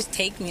can't just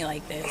take me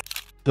like this.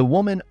 The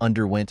woman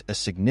underwent a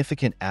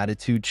significant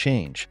attitude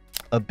change,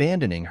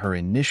 abandoning her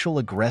initial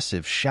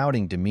aggressive,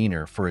 shouting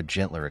demeanor for a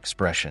gentler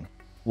expression.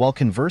 While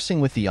conversing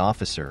with the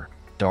officer,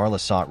 Darla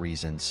sought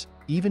reasons,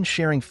 even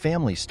sharing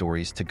family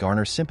stories to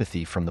garner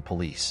sympathy from the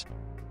police.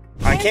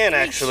 I can 3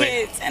 actually.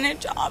 kids and a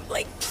job,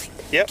 like.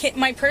 Yep.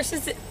 My purse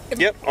is.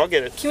 Yep, I'll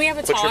get it. Can we have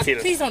a Put your talk? feet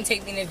in. Please don't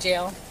take me to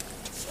jail.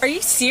 Are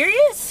you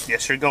serious?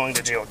 Yes, you're going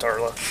to jail,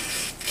 Darla.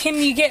 Can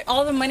you get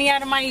all the money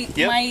out of my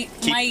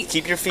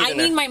Keep your feet I in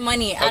need there. my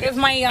money out Okay. of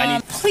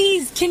my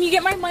please, can you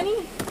get my money?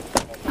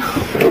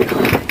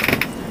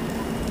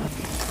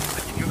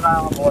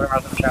 Juvenile on board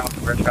Northern Channel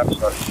for Bridge Cup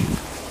Source.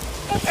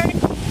 Okay.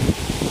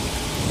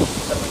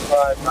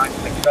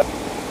 75967.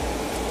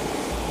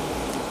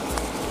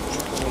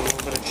 A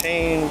little bit of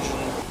change.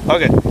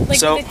 Okay, Like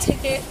so the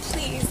ticket,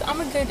 please.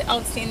 I'm a good,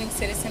 outstanding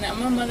citizen.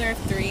 I'm a mother of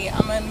 3.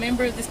 I'm a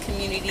member of this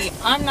community.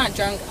 I'm not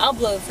drunk. I'll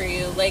blow for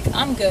you. Like,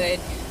 I'm good.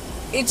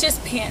 It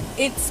just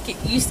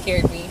you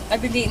scared me.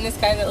 I've been dating this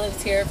guy that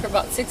lives here for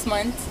about 6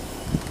 months.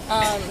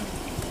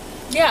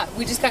 Yeah,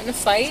 we just got in a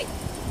fight.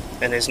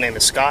 and his name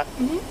is Scott.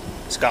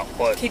 Scott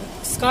what?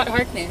 Scott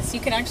Harkness. You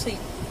can actually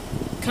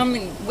come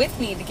in with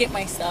me to get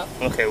my stuff.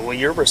 Okay, well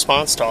your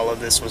response to all of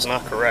this was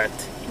not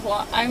correct.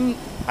 Well,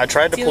 I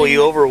tried to pull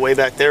you over way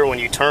back there when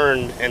you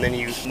turned, and then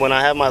when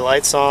I have my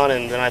lights on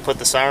and then I put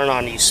the siren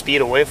on, you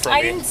speed away from me.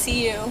 I didn't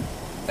see you,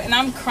 and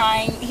I'm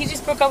crying. He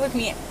just broke up with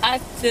me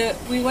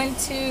we went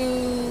to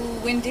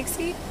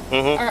Winn-Dixie,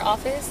 our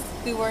office.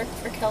 We work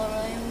for Keller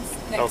Williams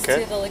next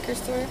to the liquor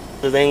store.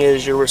 The thing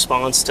is, your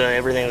response to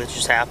everything that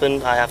just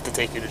happened, I have to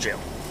take you to jail.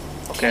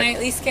 Okay? Can I at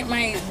least get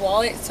my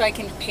wallet so I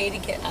can pay to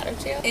get out of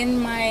jail? In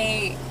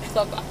my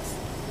glove box.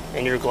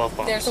 in your glove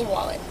box? There's a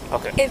wallet.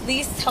 Okay. At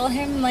least tell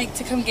him like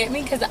to come get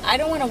me because I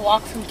don't want to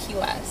walk from Key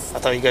West. I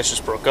thought you guys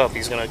just broke up.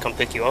 He's gonna come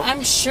pick you up.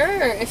 I'm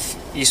sure if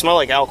you smell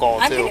like alcohol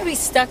too. I'm gonna be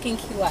stuck in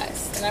Key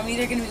West, and I'm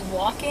either gonna be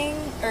walking,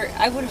 or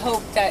I would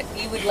hope that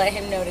you would let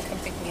him know to come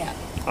pick me up.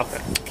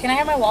 Okay. Can I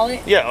have my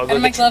wallet? Yeah, I'll go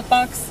and my glove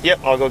box. Yep,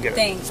 I'll go get it.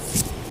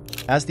 Thanks.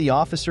 As the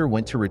officer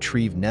went to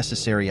retrieve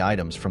necessary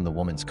items from the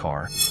woman's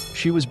car,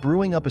 she was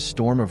brewing up a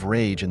storm of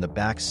rage in the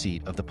back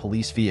seat of the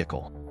police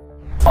vehicle.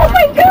 Oh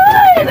my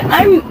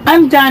god!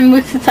 I'm done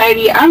with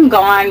society. I'm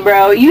gone,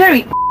 bro. You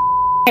gotta be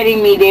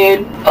kidding me,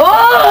 dude.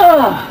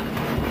 Oh!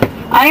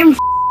 I am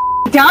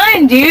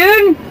done,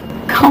 dude.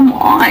 Come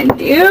on,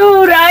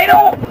 dude. I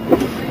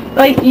don't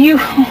like you.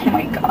 Oh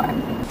my god.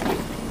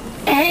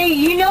 Hey,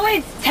 you know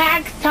it's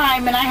tax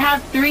time and I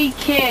have 3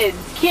 kids,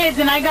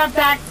 and I got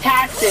back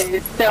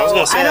taxes,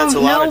 so I don't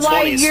know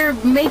why you're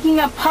making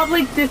a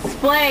public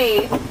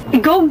display.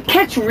 Go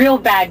catch real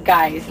bad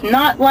guys,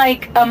 not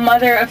like a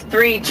mother of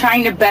 3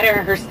 trying to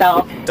better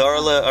herself.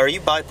 Darla, are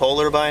you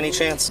bipolar by any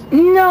chance?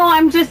 No,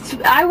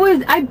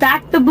 I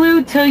backed the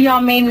blue till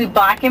y'all made me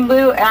black and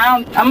blue,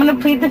 and I'm gonna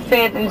plead the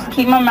fifth and just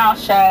keep my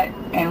mouth shut,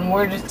 and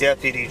we're just...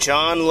 Deputy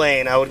John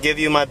Lane, I would give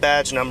you my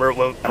badge number.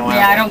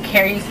 I don't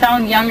care. You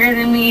sound younger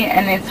than me,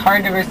 and it's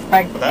hard to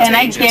respect. That's and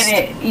ageist. I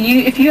get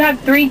it. If you have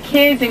 3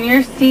 kids and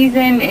you're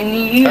seasoned, and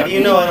you... How do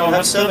you know I don't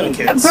have 7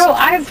 kids? Bro,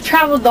 I've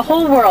traveled the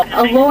whole world.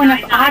 A low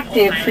enough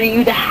octave for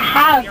you to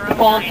have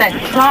balls that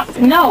drop...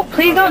 No,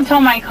 please don't tow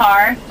my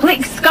car.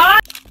 Please,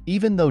 Scott!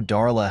 Even though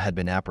Darla had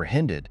been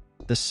apprehended,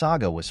 the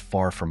saga was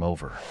far from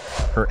over.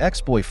 Her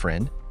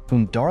ex-boyfriend,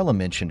 whom Darla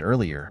mentioned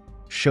earlier,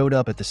 showed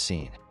up at the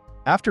scene.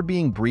 After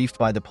being briefed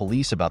by the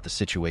police about the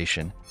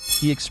situation,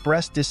 he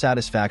expressed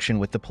dissatisfaction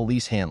with the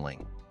police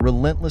handling,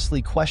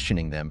 relentlessly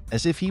questioning them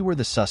as if he were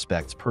the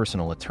suspect's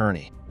personal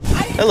attorney.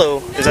 Hello,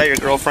 is that your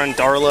girlfriend,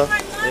 Darla?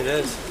 It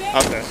is.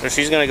 Okay, so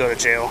she's gonna go to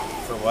jail.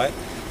 For what?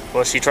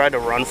 Well, she tried to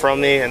run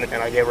from me, and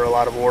I gave her a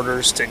lot of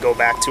orders to go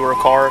back to her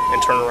car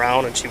and turn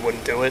around, and she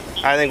wouldn't do it.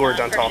 I think we're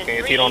done talking.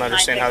 If you don't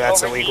understand how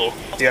that's illegal.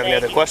 Do you have any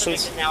other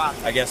questions?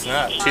 I guess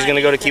not. She's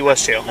gonna go to Key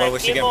West jail. What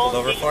was she getting pulled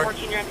over for?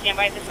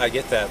 I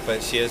get that,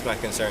 but she is my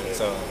concern,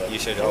 so you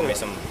should owe me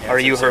some answers. Are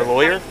you her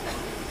lawyer?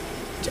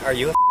 Are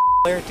you a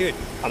lawyer? Dude.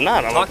 I'm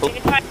not.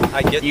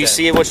 I get you that.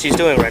 See what she's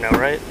doing right now,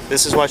 right?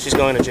 This is why she's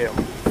going to jail.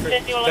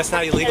 That's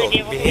not illegal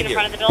behavior.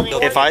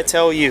 If I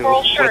tell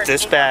you with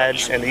this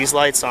badge and these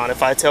lights on,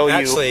 if I tell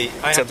you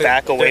to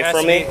back away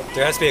from me,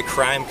 there has to be a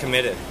crime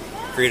committed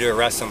for you to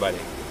arrest somebody,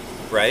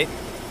 right?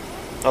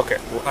 Okay.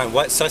 On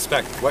what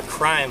suspect? What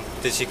crime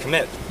did she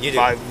commit? You do.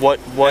 By what?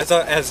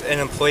 As an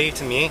employee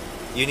to me,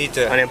 you need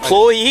to. An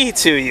employee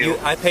to you?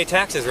 I pay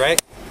taxes,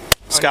 right?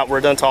 Scott,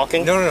 we're done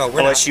talking. No,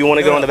 we're Unless you want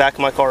to go in the back of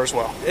my car as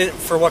well.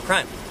 For what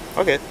crime?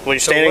 Okay. Well, you're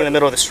standing in the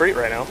middle of the street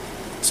right now.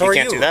 So you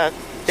can't do that.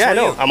 Yeah, I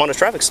know. I'm on a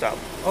traffic stop.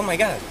 Oh my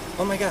god.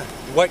 Oh my god.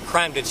 What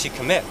crime did she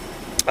commit?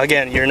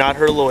 Again, you're not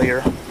her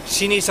lawyer.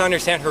 She needs to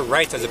understand her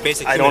rights as a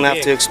basic human being. I don't have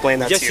being. to explain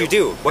that to you. Yes, you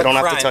do. I don't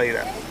have to tell you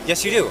that.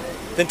 Yes, you do.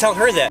 Then tell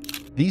her that.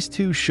 These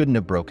two shouldn't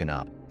have broken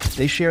up.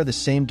 They share the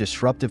same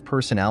disruptive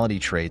personality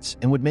traits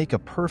and would make a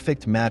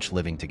perfect match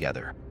living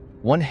together.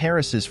 One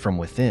harasses from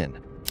within,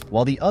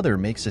 while the other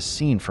makes a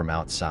scene from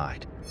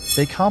outside.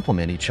 They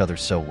complement each other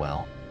so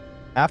well.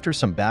 After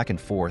some back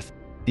and forth,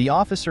 the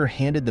officer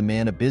handed the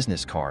man a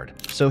business card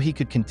so he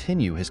could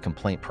continue his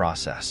complaint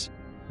process.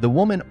 The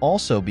woman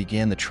also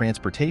began the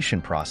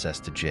transportation process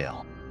to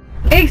jail.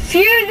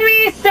 Excuse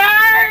me,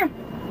 sir!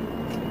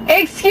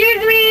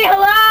 Excuse me,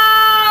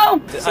 hello!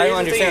 I don't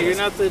understand. You're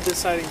not the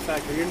deciding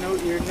factor.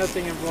 You're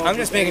nothing involved. I'm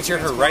just making sure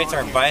her rights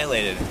aren't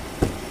violated.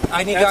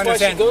 I need to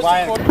understand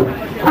why.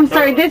 I'm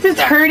sorry, this is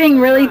hurting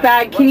really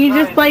bad. Can you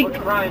just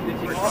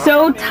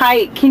so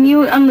tight. Can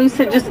you unloose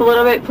it just a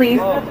little bit, please?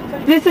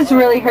 This is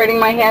really hurting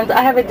my hands.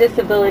 I have a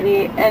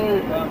disability,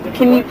 and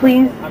can you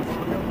please?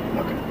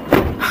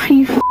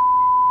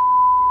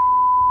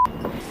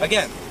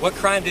 Again, what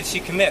crime did she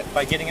commit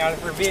by getting out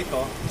of her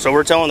vehicle? So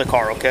we're towing the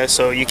car, okay?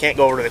 So you can't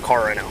go over to the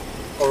car right now.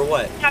 Or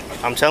what?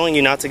 I'm telling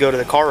you not to go to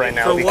the car right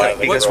now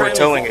because we're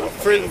towing it.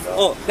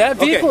 That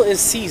vehicle is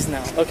seized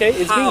now, okay?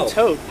 It's being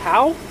towed.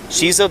 How?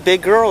 She's a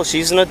big girl.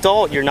 She's an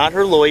adult. You're not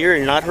her lawyer.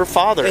 You're not her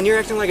father. And you're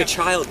acting like a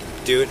child,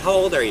 dude. How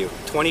old are you?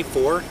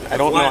 24? I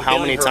don't know how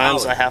many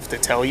times I have to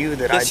tell you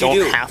that I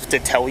don't have to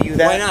tell you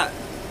that. Why not?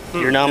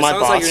 You're not my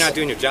boss. Sounds like you're not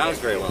doing your jobs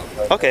very well.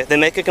 Okay, then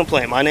make a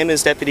complaint. My name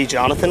is Deputy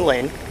Jonathan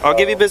Lane. I'll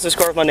give you a business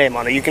card with my name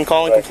on it. You can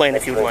call and complain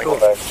if you would like.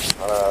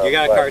 You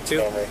got a card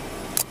too?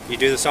 You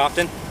do this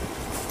often?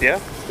 Yeah.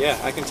 Yeah,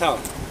 I can tell.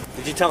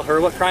 Did you tell her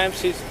what crime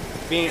she's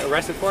being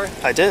arrested for?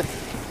 I did.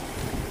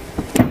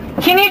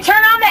 Can you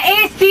turn on the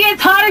AC?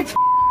 It's hot as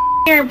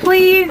here,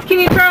 please. Can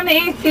you turn on the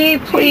AC,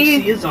 please?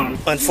 AC is on.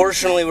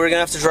 Unfortunately, we're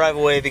gonna have to drive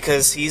away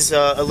because he's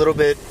a little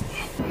bit.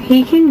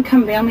 He can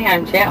come bail me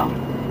out of jail.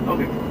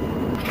 Okay.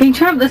 Can you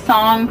turn up the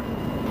song?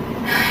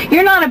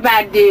 You're not a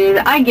bad dude.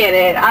 I get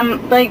it.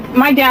 I'm like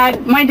my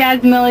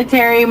dad's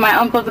military, my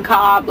uncle's a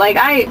cop. Like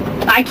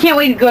I can't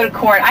wait to go to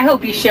court. I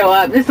hope you show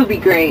up. This will be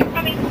great.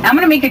 I'm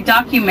gonna make a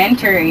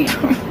documentary.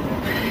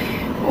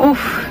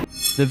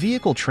 Oof. The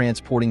vehicle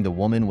transporting the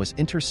woman was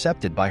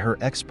intercepted by her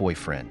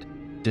ex-boyfriend,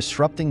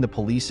 disrupting the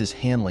police's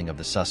handling of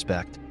the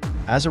suspect.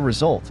 As a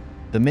result,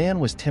 the man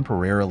was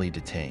temporarily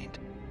detained.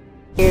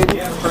 Baby,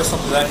 bail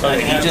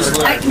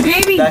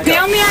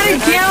me out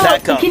of jail.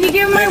 Back up. Can you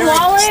give me my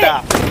wallet?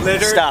 Stop.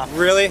 Litter? Stop.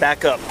 Really?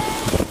 Back up.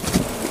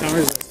 How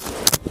is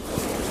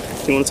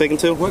this? You want to take him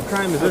too? What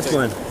crime is this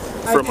one?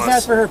 I From just us.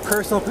 asked for her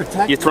personal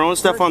protection. You're throwing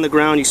stuff on the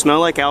ground. You smell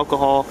like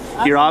alcohol.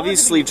 You're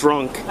obviously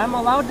drunk. I'm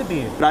allowed to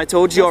be. But I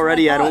told you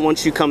already I don't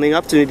want you coming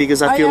up to me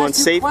because I feel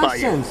unsafe by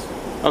you.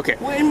 Okay.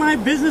 What in my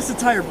business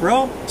attire,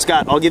 bro?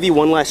 Scott, I'll give you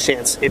one last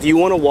chance. If you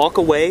want to walk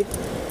away,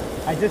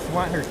 I just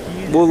want her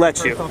keys. We'll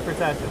let you.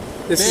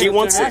 She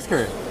wants to ask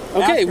her.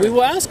 Okay, we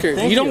will ask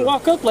her. You don't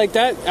walk up like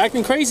that,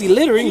 acting crazy,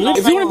 littering.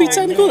 If you want to be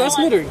technical, that's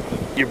littering.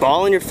 You're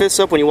balling your fists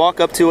up when you walk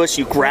up to us.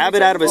 You grab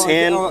it out of his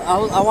hand.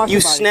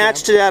 You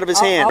snatched it out of his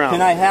hand.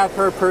 Can I have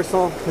her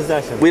personal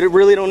possession? We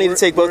really don't need to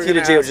take both of you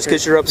to jail just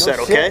because you're upset,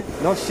 okay?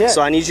 No shit.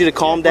 So I need you to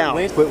calm down.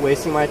 Quit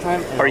wasting my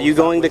time. Are you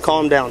going to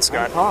calm down,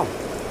 Scott? I'm calm.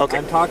 Okay.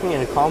 I'm talking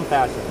in a calm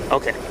fashion.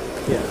 Okay.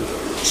 Yeah.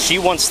 She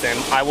wants them.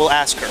 I will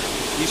ask her.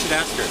 You should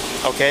ask her.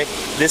 Okay?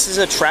 This is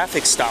a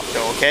traffic stop,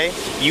 though, okay?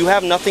 You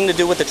have nothing to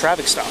do with the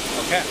traffic stop.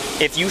 Okay.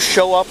 If you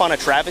show up on a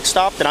traffic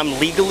stop that I'm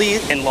legally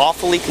and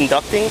lawfully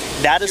conducting,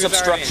 that is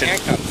obstruction.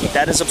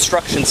 That is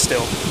obstruction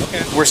still.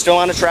 Okay. We're still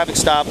on a traffic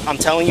stop. I'm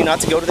telling you not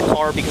to go to the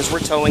car because we're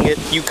towing it.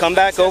 You come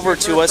back over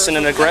to us in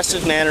an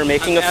aggressive manner,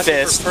 making a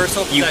fist.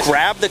 You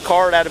grab the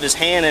card out of his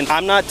hand, and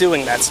I'm not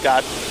doing that,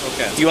 Scott.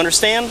 Okay. Do you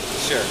understand?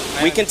 Sure.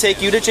 We can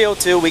take you to jail,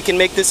 too. We can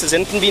make this as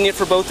inconvenient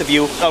for both of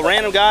you. A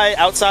random guy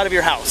outside of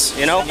your house,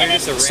 you know?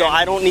 So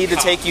I don't need to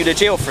take you to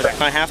jail for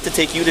that. I have to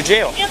take you to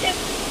jail.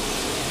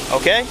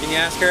 Okay? Can you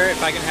ask her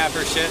if I can have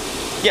her shit?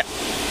 Yeah.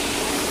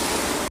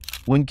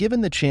 When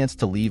given the chance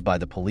to leave by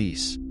the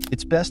police,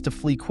 it's best to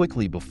flee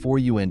quickly before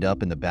you end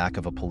up in the back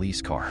of a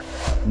police car.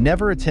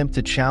 Never attempt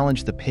to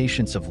challenge the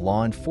patience of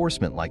law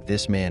enforcement like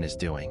this man is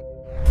doing.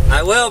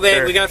 I will,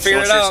 babe. We gotta figure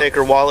it out. Take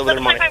her wallet with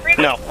her money.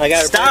 No. I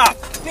got her. Stop.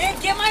 Babe,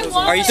 get my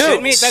wallet. Are you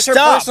shitting me? That's her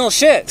Stop. personal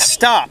shit.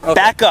 Stop. Okay.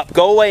 Back up.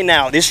 Go away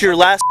now. This is your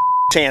last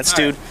chance,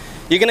 dude.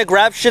 You're gonna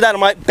grab shit out of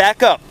my...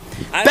 Back up.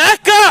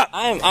 Back up!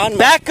 I'm on.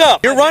 Back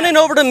up! You're running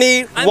over to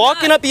me,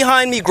 walking up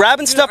behind me,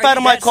 grabbing stuff out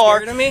of my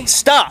car.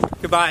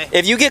 Stop! Goodbye.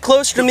 If you get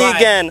closer to me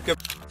again...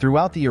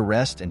 Throughout the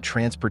arrest and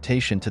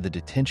transportation to the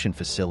detention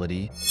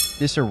facility,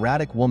 this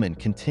erratic woman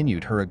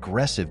continued her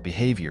aggressive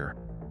behavior,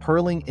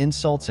 hurling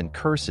insults and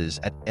curses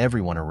at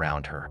everyone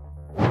around her.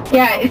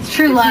 Yeah, it's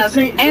true love.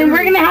 And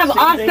we're gonna have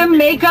awesome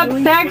makeup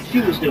sex.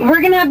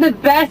 We're gonna have the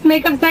best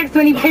makeup sex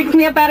when he picks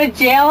me up out of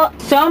jail.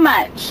 So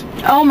much.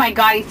 Oh my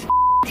God, he's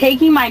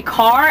taking my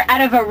car out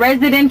of a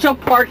residential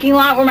parking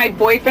lot where my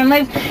boyfriend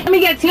lives. Let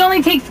me guess, he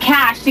only takes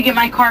cash to get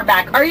my car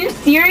back. Are you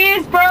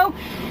serious, bro?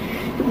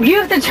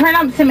 You have to turn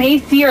up some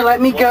AC or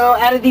let me go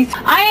out of these.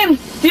 I am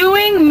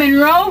suing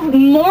Monroe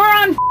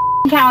Moron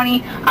County.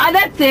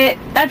 That's it.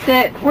 That's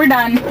it. We're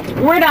done.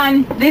 We're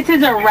done. This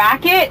is a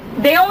racket.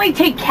 They only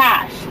take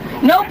cash.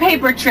 No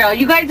paper trail.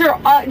 You guys are,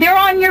 they're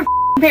on your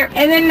paper.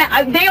 And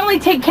then they only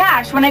take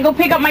cash when I go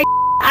pick up my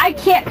I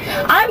can't.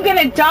 I'm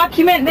gonna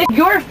document this.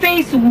 Your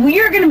face.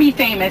 You're gonna be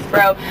famous,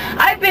 bro.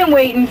 I've been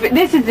waiting for.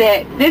 This is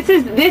it. This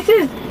is.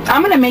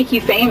 I'm gonna make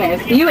you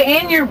famous. You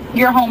and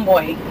your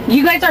homeboy.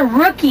 You guys are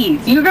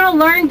rookies. You're gonna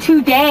learn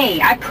today.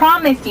 I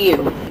promise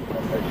you.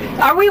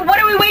 What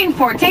are we waiting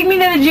for? Take me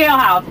to the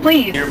jailhouse,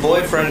 please. Your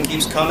boyfriend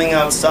keeps coming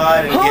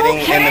outside and getting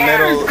in the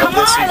middle of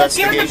this investigation. Let's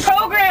get the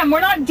program.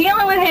 We're not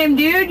dealing with him,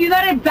 dude. You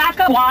gotta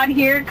back up squad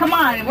here. Come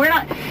on. We're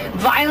not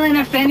violent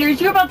offenders.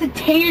 You're about to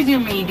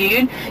taser me,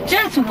 dude.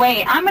 Just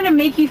wait. I'm gonna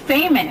make you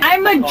famous.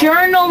 I'm a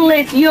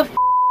journalist.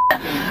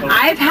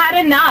 I've had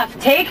enough.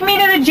 Take me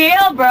to the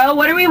jail, bro.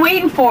 What are we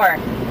waiting for?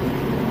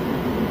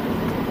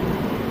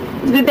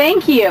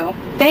 Thank you.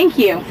 Thank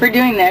you for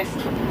doing this.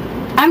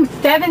 I'm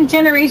 7th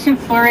generation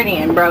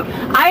Floridian, bro.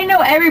 I know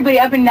everybody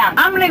up and down.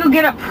 I'm gonna go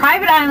get a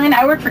private island.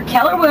 I work for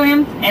Keller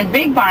Williams and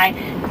Big Vine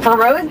for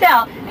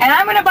Rosedale, and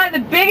I'm gonna buy the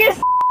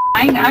biggest.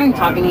 I'm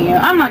talking to you.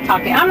 I'm not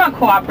talking. I'm not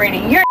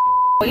cooperating. You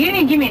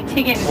didn't give me a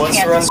ticket.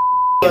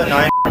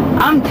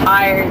 I'm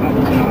tired.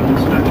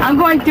 I'm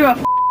going through a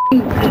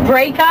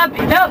breakup.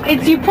 Nope,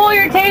 it's you pull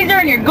your taser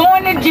and you're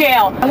going to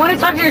jail. I want to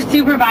talk to your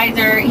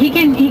supervisor. He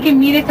can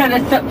meet us at a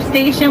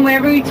station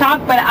wherever we talk,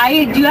 but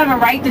I do have a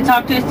right to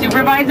talk to a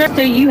supervisor,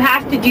 so you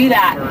have to do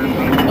that.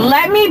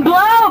 Let me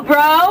blow,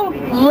 bro.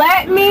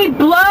 Let me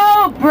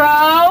blow,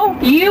 bro.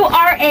 You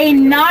are a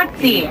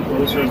Nazi.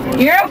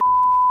 You're a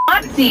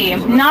Nazi.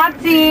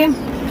 Nazi.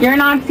 You're a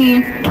Nazi.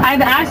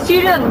 I've asked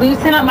you to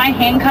loosen up my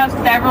handcuffs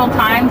several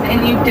times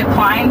and you've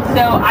declined,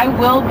 so I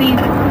will be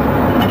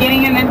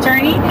getting an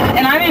attorney,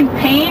 and I'm in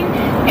pain,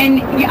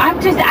 and I'm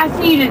just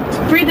asking you to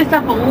free this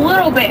up a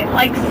little bit,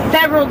 like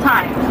several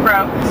times,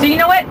 bro. So you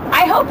know what?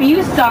 I hope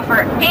you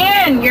suffer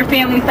and your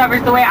family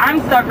suffers the way I'm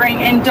suffering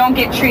and don't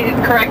get treated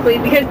correctly,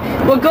 because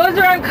what goes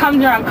around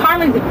comes around.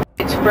 Karma's a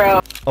bitch, bro.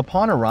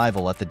 Upon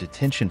arrival at the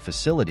detention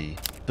facility,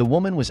 the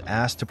woman was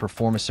asked to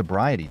perform a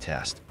sobriety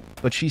test.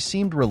 but she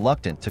seemed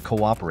reluctant to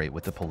cooperate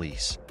with the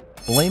police.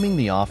 Blaming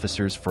the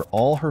officers for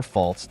all her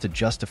faults to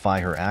justify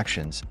her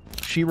actions,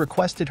 she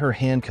requested her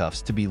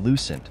handcuffs to be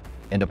loosened,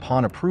 and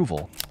upon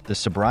approval, the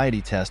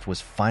sobriety test was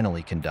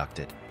finally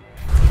conducted.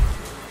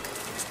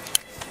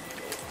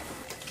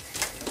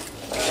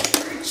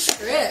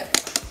 Trip.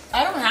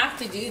 I don't have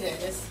to do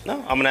this. No,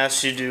 I'm gonna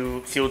ask you to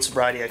do field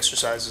sobriety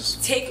exercises.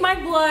 Take my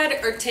blood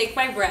or take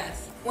my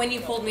breath. When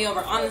you pulled me over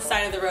on the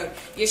side of the road,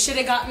 you should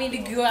have got me to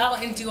go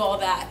out and do all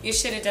that. You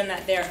should have done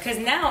that there, because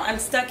now I'm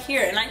stuck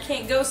here and I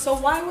can't go, so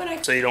why would I?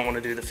 So you don't want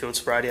to do the field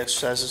sobriety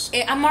exercises?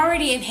 I'm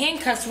already in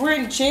handcuffs. We're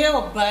in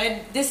jail,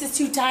 bud. This is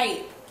too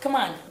tight. Come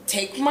on,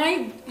 take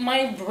my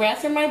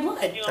breath or my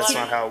blood. That's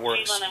not how it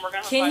works.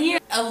 Can you,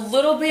 a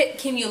little bit,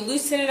 can you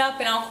loosen it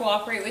up and I'll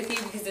cooperate with you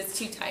because it's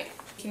too tight.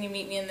 Can you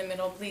meet me in the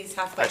middle, please?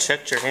 Halfway. I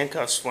checked your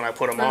handcuffs when I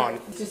put them on.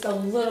 Just a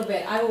little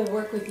bit. I will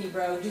work with you,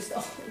 bro. Just,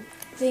 oh,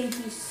 thank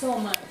you so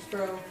much,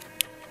 bro.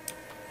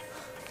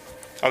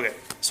 Okay,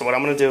 so what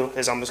I'm gonna do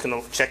is I'm just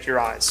gonna check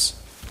your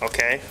eyes.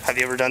 Okay? Have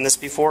you ever done this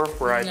before?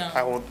 Where No.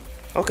 I will.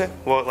 Okay.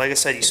 Well, like I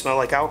said, you smell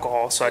like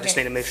alcohol, so I just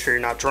need to make sure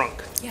you're not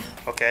drunk. Yeah.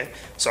 Okay.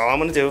 So all I'm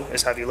gonna do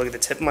is have you look at the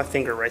tip of my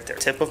finger right there.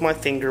 Tip of my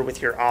finger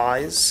with your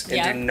eyes, and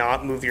Yeah. do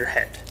not move your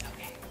head.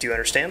 Okay. Do you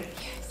understand?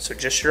 Yes. So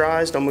just your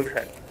eyes. Don't move your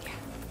head.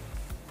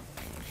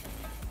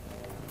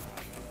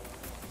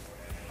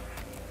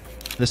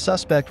 The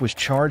suspect was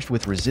charged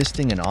with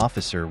resisting an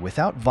officer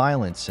without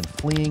violence and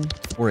fleeing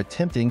or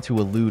attempting to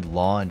elude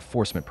law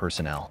enforcement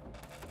personnel.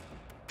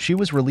 She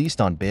was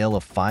released on bail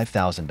of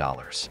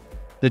 $5,000.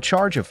 The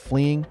charge of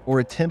fleeing or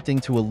attempting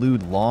to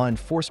elude law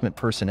enforcement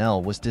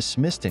personnel was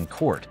dismissed in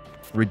court,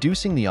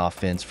 reducing the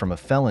offense from a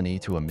felony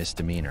to a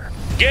misdemeanor.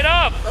 Get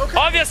up! Okay.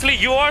 Obviously,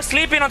 you are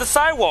sleeping on the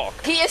sidewalk.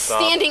 He is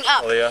standing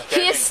up. Aaliyah.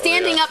 He is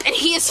standing up and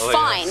he is Aaliyah,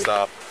 fine.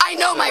 stop. I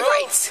know my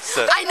rights.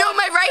 Sit. I know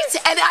my rights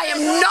and I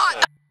am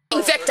not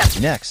a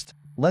victim. Next,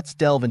 let's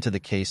delve into the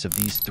case of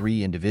these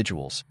three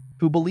individuals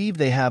who believe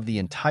they have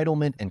the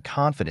entitlement and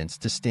confidence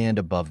to stand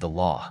above the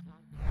law.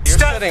 You're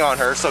sitting on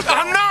her, so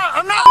I'm not.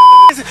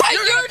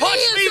 You're gonna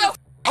punch me to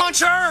punch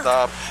her.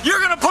 Stop.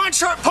 You're gonna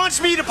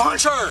punch me to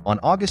punch her. On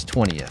August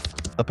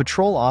 20th, a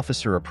patrol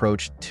officer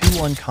approached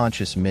two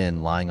unconscious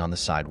men lying on the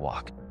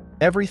sidewalk.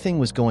 Everything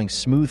was going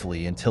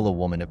smoothly until a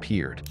woman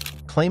appeared,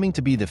 claiming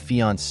to be the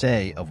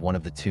fiancée of one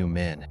of the two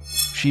men.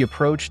 She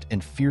approached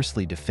and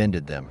fiercely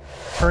defended them,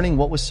 turning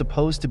what was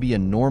supposed to be a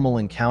normal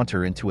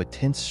encounter into a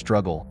tense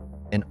struggle,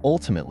 and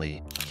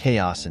ultimately,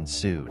 chaos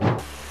ensued.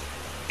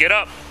 Get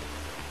up.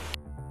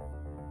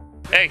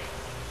 Hey.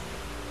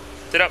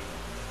 Sit up.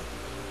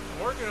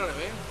 I'm working on it,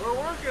 man. We're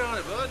working on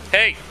it, bud.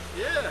 Hey.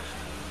 Yeah.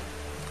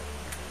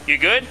 You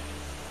good?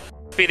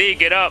 PD,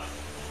 get up.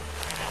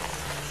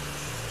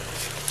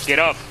 Get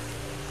up.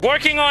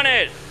 Working on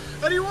it.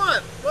 What do you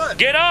want? What?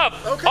 Get up.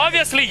 Okay.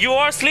 Obviously, you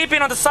are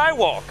sleeping on the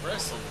sidewalk.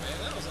 Wrestling, man.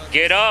 That was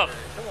Get up.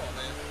 Come on,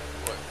 man.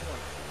 What? Come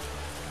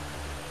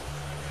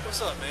on.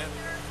 What's up, man?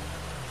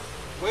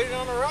 Waiting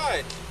on the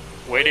ride.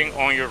 Waiting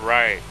on your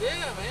ride. Yeah,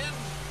 man.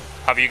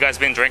 Have you guys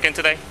been drinking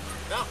today?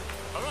 No,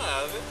 I'm not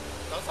out of it.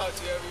 I'll talk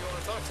to you whoever you want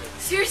to talk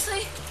to.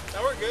 Seriously?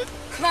 No, we're good.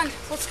 Come on,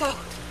 let's go.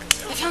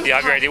 Do you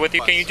have your ID with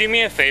you? Can you do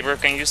me a favor?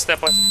 Can you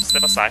step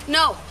aside?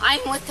 No, I'm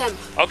with them.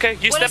 Okay,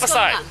 you What step is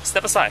going aside. on?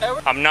 Step aside.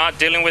 I'm not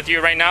dealing with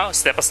you right now.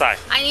 Step aside.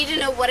 I need to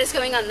know what is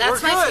going on.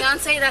 That's We're my good.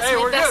 fiance. That's Hey,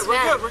 my we're best good.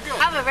 man. We're good. We're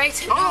good. Have a right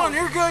to know. Hold on,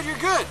 you're good. You're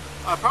good.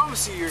 I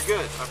promise you, you're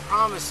good. I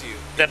promise you.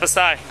 Step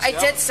aside. I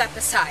did step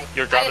aside.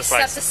 Your I driver's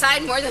stepped license.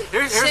 aside more than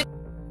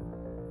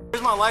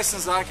Here's my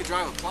license that I could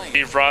drive a plane.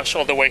 She rushed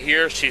all the way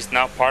here. She's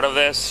not part of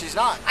this. She's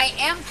not. I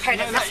am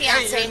part of the Hey,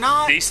 fiance. you're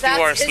not. These two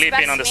are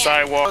sleeping on the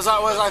sidewalk. Was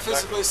I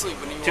physically asleep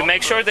when you To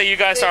make sure that you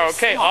guys are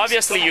okay,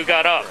 obviously you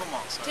got up.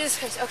 Jesus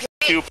Christ. Okay.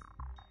 You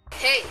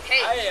Hey.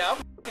 Hey, I'm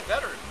a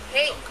veteran.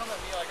 Hey. Don't come at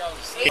me like I was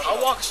asleep.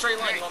 I'll walk a straight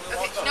line. You want me to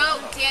walk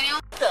No, Daniel.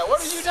 What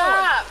are you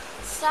Stop.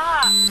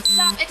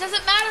 Stop. It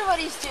doesn't matter what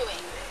he's doing.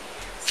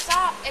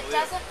 Stop. It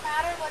doesn't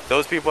matter what.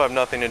 Those people have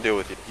nothing to do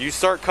with you. You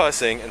start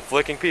cussing and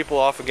flicking people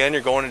off again,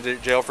 you're going to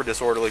jail for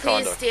disorderly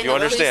conduct. Daniel, You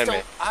understand please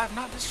me? don't. I have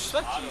not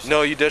disrespected you.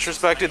 No, you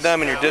disrespected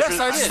them and you're Yes,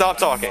 I did. Stop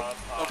talking.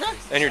 Okay.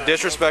 And you're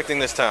disrespecting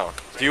this town.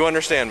 Do you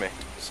understand me?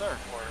 Sir,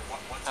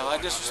 have I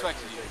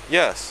disrespected you?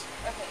 Yes.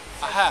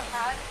 I have.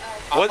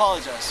 I What?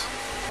 apologize.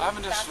 I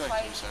haven't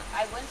disrespected you, sir.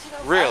 I went to go.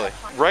 Really?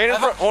 Right in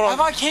front. Hold Have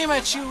on. I came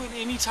at you in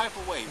any type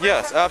of way?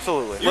 Yes,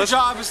 absolutely. Your Listen-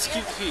 job is to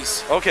keep the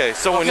peace. Okay,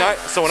 so when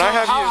I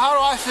have how, you. how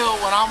do I feel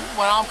when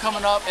I'm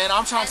coming up and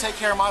I'm trying to take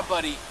care of my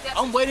buddy?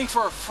 I'm waiting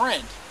for a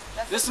friend.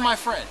 This is my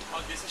friend.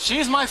 She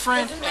is my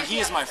friend and he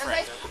is my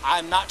friend.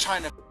 I'm not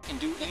trying to f***ing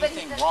do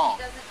anything wrong.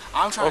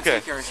 I'm trying to Okay.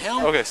 take care of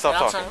him. Okay, stop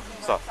and I'm talking.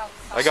 trying Stop.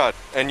 I got it.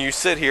 And you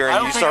sit here and I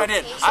don't you think start. I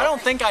did. I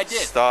don't think I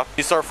did. Stop.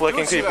 You start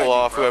flicking what you people gotta do,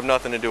 off who bro. have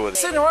nothing to do with it.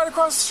 Sitting right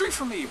across the street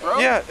from me, bro.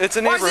 Yeah, it's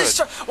a neighborhood.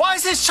 Why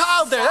is this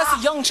child there? That's a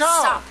young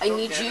child. Stop. I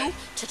need you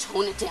to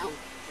tone it down.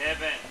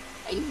 Kevin.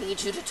 I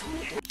need you to tone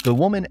it down. The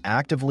woman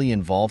actively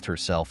involved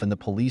herself in the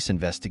police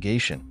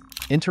investigation,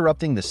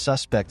 interrupting the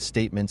suspect's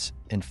statements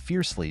and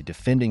fiercely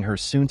defending her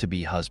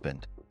soon-to-be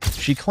husband.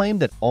 She claimed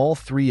that all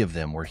three of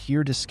them were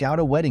here to scout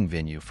a wedding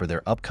venue for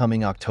their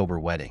upcoming October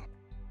wedding.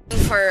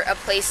 For a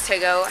place to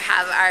go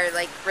have our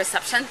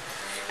reception,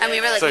 and we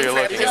were looking for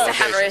a place to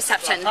have a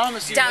reception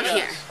down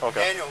here. Okay.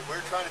 Daniel,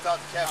 we're trying to talk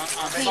to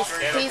Kevin.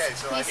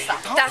 Please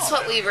stop. That's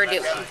what we were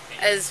doing,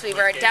 is we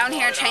were down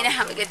here trying to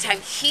have a good time.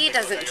 He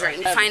doesn't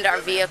drink. Find our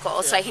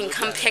vehicle so I can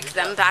come pick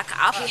them back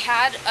up. We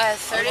had a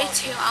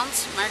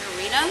 32-ounce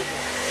margarita.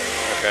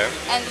 Okay.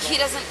 And he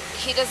doesn't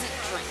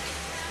drink.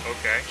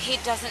 Okay. He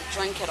doesn't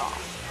drink at all.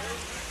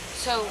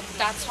 So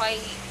that's why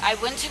I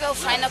went to go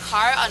find a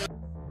car on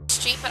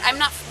street, but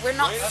we're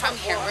not from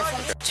here. We're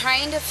from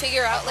trying to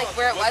figure out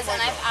where it was,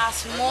 and I've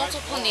asked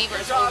multiple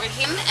neighbors over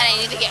him, and I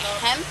need to get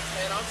him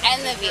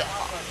and the vehicle.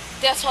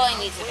 That's all I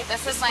need to do.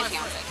 This is my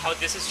fiance. Oh,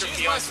 this is your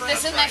fiance?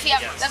 This is my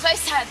fiance. That's what I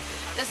said.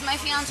 This is my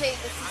fiance.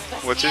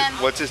 This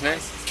is What's his name?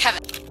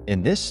 Kevin.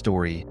 In this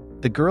story,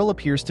 the girl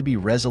appears to be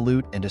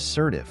resolute and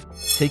assertive,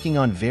 taking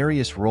on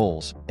various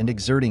roles and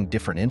exerting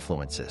different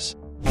influences.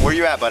 Where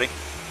you at, buddy?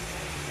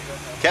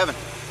 Kevin.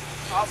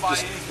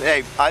 Just,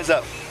 hey, eyes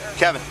up.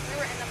 Kevin.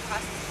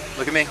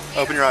 Look at me.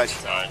 Open your eyes.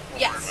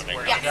 Yes.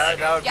 Yes.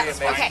 That would be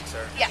amazing, okay.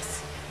 sir.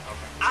 Yes.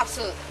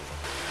 Absolutely.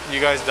 You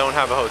guys don't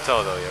have a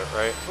hotel though yet,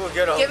 right? We'll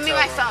get a Give me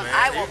my phone.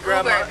 I will Uber.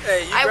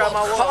 I will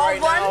my call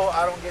right one. now.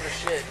 I don't give a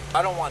shit.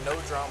 I don't want no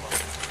drama.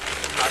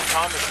 I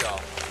promise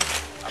y'all.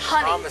 I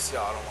promise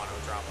y'all I don't want no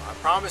drama. I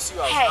promise you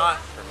I was not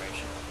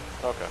information.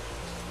 Okay.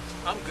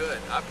 I'm good.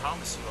 I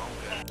promise you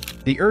I'm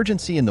good. The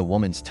urgency in the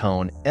woman's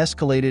tone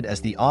escalated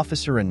as the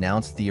officer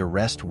announced the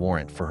arrest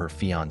warrant for her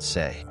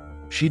fiancé.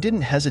 She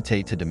didn't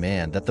hesitate to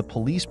demand that the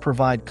police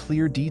provide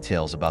clear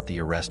details about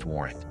the arrest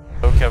warrant.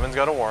 So Kevin's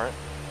got a warrant.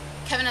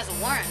 Kevin has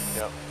a warrant.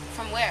 Yep.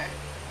 From where?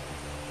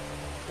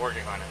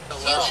 Working on it.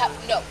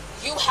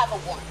 You have a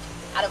warrant.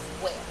 Out of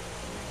where?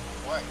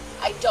 Where?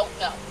 I don't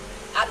know.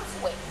 Out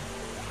of where?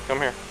 Come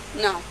here.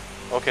 No.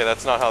 Okay,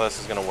 that's not how this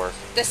is gonna work.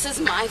 This is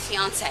my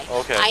fiance.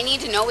 Okay. I need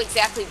to know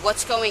exactly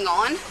what's going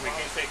on. We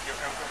can take your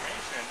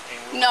information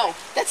and No,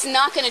 that's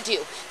not gonna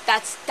do.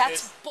 That's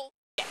bullshit.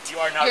 You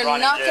are not You're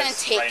running not this gonna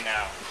take right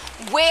now.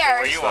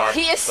 where you are.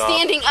 he is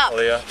standing up.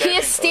 Aaliyah. He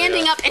is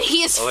standing up and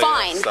he is Aaliyah,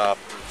 fine. Stop.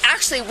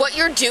 Actually, what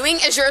you're doing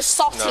is you're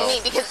assaulting No. me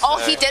because all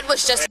he did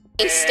was just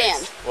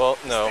stand. Well,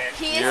 no.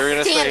 He You're is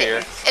gonna stay standing.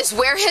 here. Is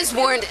where his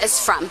warrant is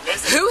from,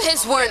 who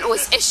his warrant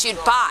was issued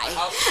by,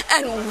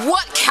 and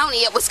what county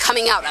it was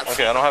coming out of.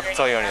 Okay, I don't have to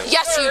tell you anything.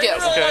 Yes, you do.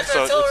 Okay,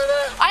 so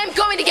I am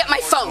going to get my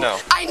phone. No.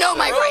 I know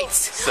my rights.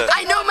 Sit.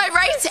 I know my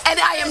rights, and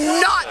I am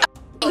not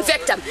a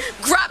victim.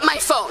 Grab my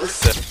phone.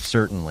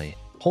 Certainly,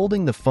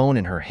 holding the phone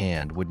in her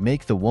hand would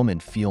make the woman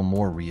feel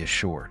more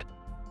reassured.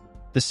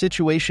 The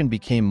situation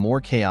became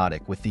more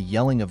chaotic with the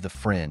yelling of the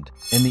friend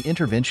and the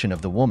intervention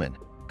of the woman,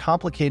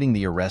 complicating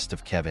the arrest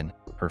of Kevin,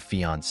 her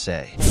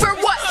fiancé. For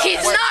what?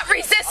 He's not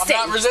resisting.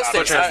 I'm not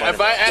resisting.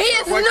 He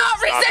is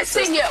not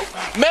resisting you.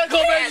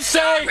 Medical emergency.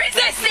 He is not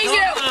resisting you.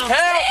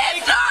 Help. He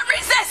is not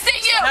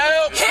resisting you.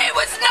 Help. He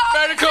was not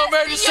Medical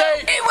resisting emergency.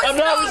 you. He was I'm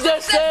not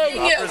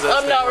resisting. you.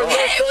 I'm not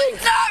resisting. He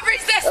was not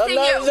resisting I'm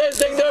not you.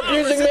 resisting. They're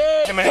abusing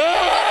me.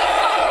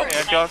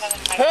 Help!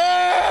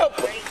 Help!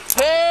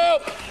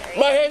 Help!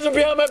 My hands are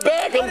behind my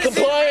back. I'm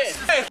compliant.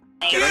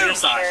 Get on your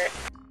side.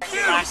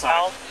 Get on your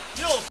side.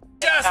 You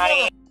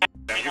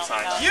on your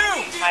side.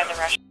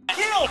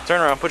 You!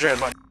 Turn around, put your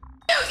head on.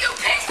 You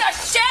piece of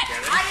shit!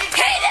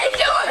 He didn't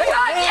do a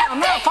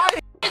goddamn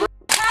thing!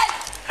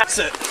 That's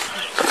it.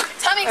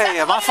 Tell me Hey,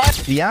 am I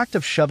fighting? The act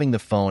of shoving the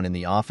phone in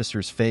the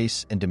officer's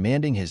face and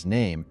demanding his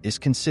name is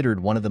considered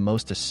one of the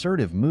most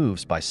assertive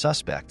moves by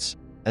suspects,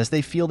 as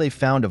they feel they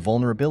found a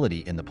vulnerability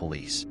in the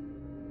police.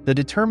 The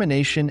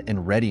determination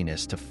and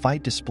readiness to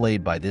fight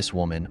displayed by this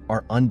woman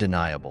are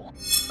undeniable.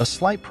 A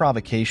slight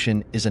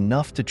provocation is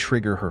enough to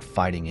trigger her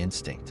fighting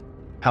instinct.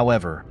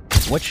 However,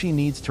 what she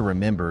needs to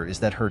remember is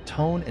that her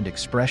tone and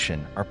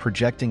expression are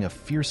projecting a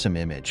fearsome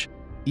image.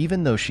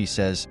 Even though she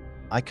says,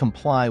 "I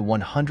comply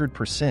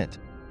 100%,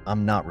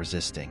 I'm not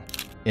resisting."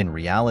 In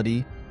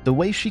reality, the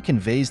way she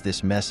conveys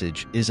this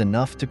message is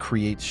enough to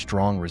create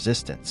strong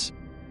resistance.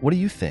 What do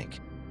you think?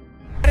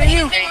 What's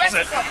your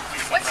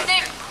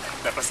name?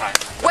 Step aside.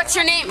 What's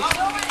your name?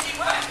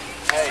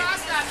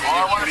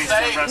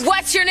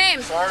 What's your name?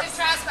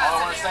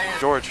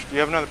 George, do you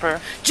have another pair?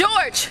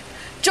 George!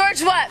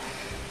 George what?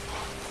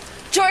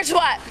 George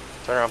what?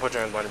 Turn around, put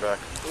your hand behind your back.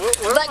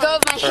 Let go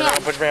of my Turn around,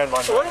 hand. put your hand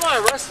behind your What back.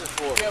 am I arrested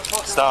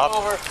for? Stop.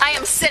 I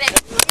am sitting.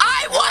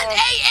 I want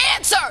a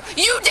answer!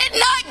 You did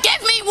not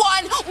give me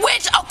one,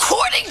 which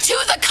according to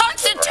the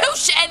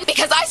Constitution,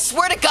 because I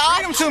swear to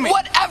God,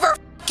 whatever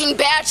fucking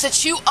badge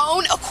that you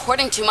own,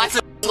 according to my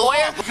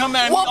lawyer,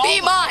 will be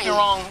mine. The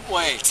wrong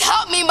way.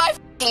 Tell me my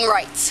fucking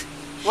rights.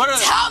 What are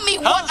they? Tell me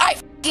what I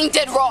fucking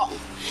did wrong.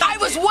 I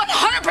was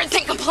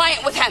 100%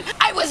 compliant with him.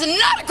 I was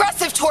not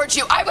aggressive towards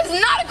you. I was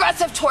not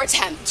aggressive towards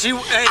him.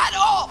 At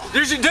all.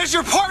 Does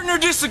your partner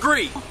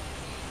disagree?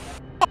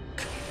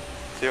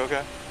 Is he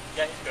okay?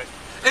 Yeah, he's good.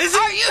 Is he?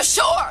 Are you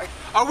sure?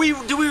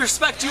 Do we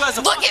respect you as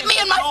a Look at me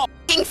in my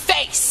fucking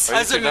face.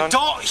 As an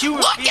adult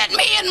human Look at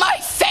me in my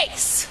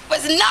face.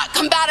 Was not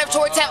combative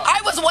towards him.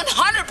 I was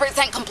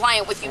 100%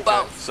 compliant with you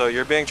both. So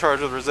you're being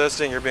charged with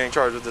resisting, you're being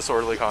charged with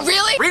disorderly conduct.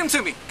 Really? Read them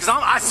to me, because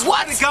I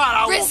swear to God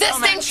I will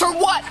resisting for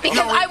what? Because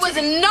I was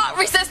not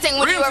resisting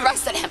when you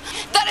arrested him.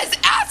 That is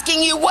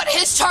asking you what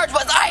his charge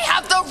was. I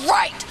have the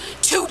right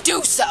to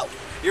do so.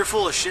 You're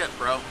full of shit,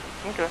 bro.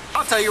 Okay.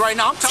 I'll tell you right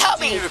now, I'm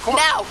taking you to court.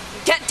 Now,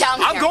 get down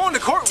here. I'm going to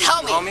court with you,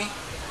 homie.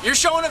 You're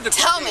showing up to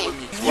court with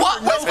me.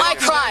 What was my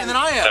crime? Than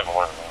I am.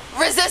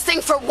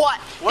 Resisting for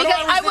what? Because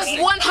I was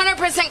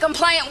 100%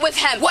 compliant with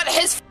him. What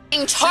his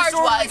charge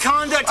was,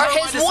 or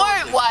his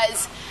warrant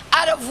was,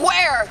 out of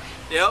where?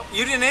 Yep,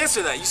 you didn't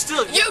answer that. You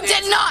still You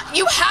did not.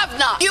 You have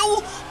not.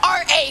 You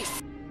are a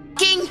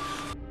fucking...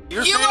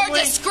 You are a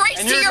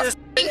disgrace to your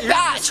fucking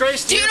badge.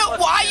 Do you know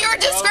why you're a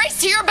disgrace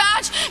to your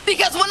badge?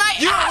 Because when I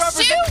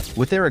asked you...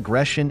 With their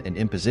aggression and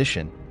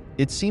imposition,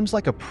 it seems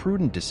like a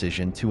prudent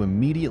decision to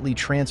immediately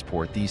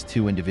transport these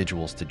two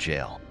individuals to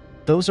jail.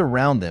 Those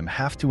around them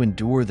have to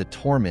endure the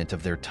torment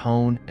of their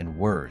tone and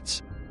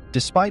words.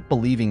 Despite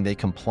believing they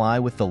comply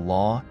with the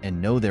law and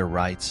know their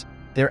rights,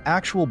 their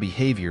actual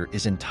behavior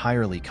is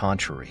entirely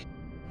contrary.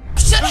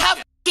 Should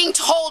have fucking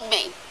told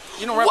me.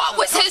 What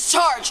was his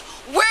charge?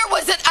 Where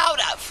was it out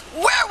of?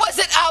 Where was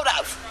it out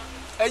of?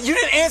 You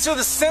didn't answer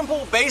the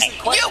simple, basic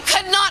question. You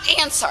could not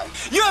answer.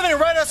 You haven't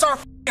read us our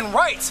fucking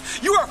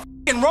rights. You are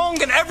fucking wrong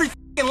in every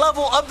fucking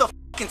level of the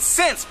fucking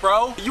sense,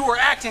 bro. You were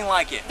acting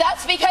like it.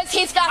 That's because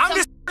he's got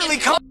some disorderly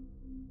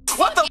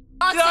What the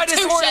f did I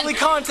disorderly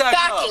contact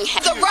backing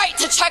him. The right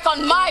to check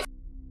on my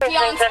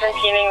fiance.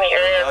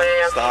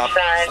 Stop.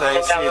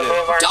 Stay seated.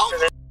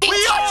 Don't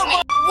touch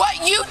me.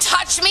 What you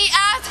touch me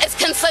as is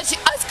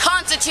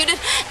constituted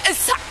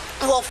as...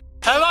 Well,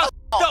 have I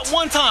up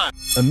one time?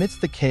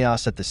 Amidst the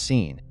chaos at the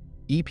scene,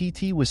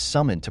 EPT was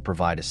summoned to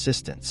provide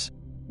assistance.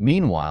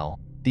 Meanwhile,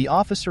 the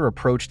officer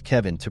approached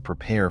Kevin to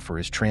prepare for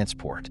his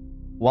transport.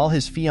 While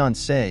his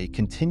fiancée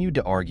continued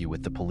to argue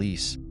with the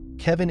police,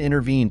 Kevin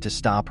intervened to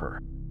stop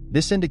her.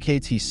 This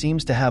indicates he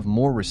seems to have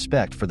more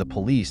respect for the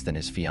police than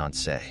his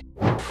fiancée.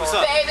 What's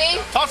up?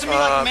 Baby? Talk to me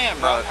like a man,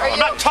 bro. I'm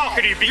not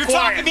talking to you. You're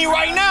talking to me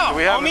right now,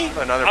 homie.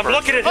 I'm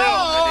looking at him.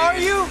 Oh, are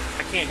you?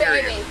 I can't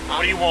hear you.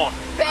 What do you want?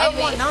 Baby. I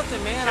want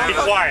nothing, man. Be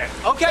quiet.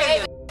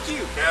 Okay. Baby.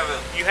 You. Kevin.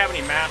 You have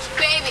any masks?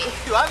 Baby.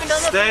 I haven't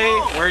done nothing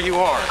wrong. Stay where you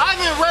are. I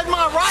haven't read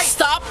my rights.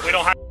 Stop. We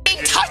don't have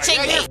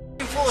touching me.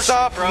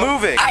 Stop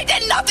moving. I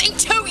did nothing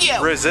to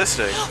you.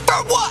 Resisting.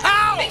 For what?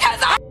 How?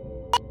 Because I...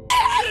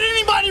 How did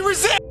anybody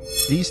resist?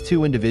 These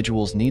two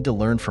individuals need to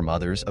learn from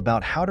others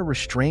about how to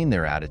restrain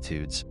their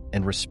attitudes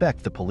and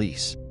respect the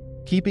police.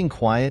 Keeping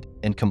quiet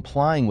and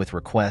complying with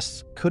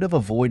requests could have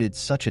avoided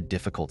such a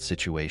difficult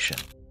situation.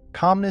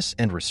 Calmness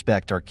and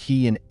respect are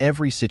key in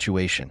every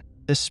situation,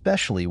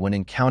 especially when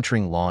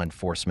encountering law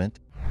enforcement.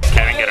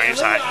 Kevin, get on your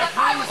side.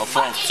 Oh,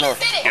 Frank, sir.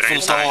 Get on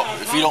your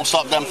side. If you don't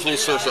stop them,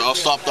 please, sir, I'll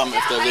stop them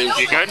if they're leaving.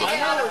 You good?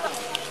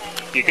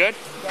 You good?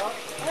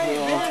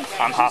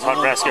 I'm hot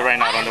rescue right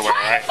now, underwear,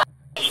 alright?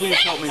 Please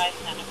help me.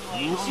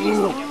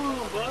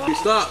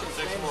 Stop.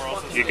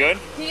 You good?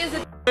 He is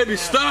a... Baby,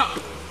 stop.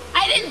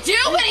 I didn't do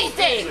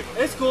anything.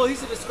 It's cool.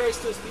 He's a disgrace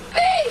to his people.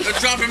 They're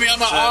dropping me on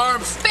my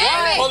arms. Baby.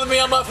 Holding me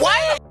on my face.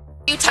 Why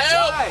you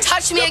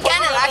touch me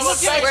again and I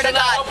swear to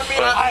God.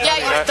 Yeah,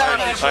 you're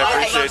 30. I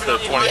appreciate the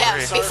 23. Yeah,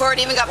 before it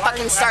even got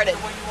fucking started.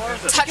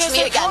 Touch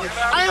me again.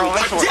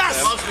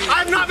 Yes!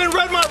 I've not been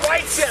read my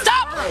rights yet.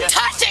 Stop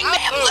touching me.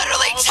 I'm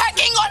literally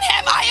checking on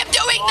him. I am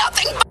doing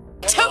nothing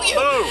to you.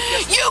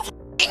 You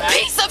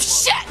piece of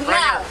shit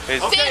now.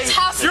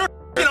 Fantastic.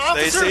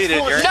 Stay seated.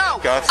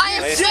 No,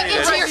 I am sitting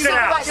to your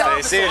supervisor.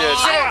 Stay seated.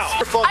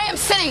 I am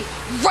sitting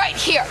right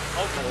here.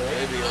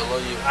 Baby, I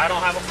love you. I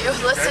don't have a... You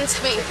listen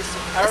to me.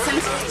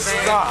 Listen to me.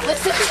 Stop.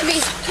 Listen to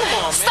me.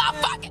 Stop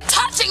fucking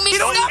touching me.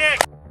 Stop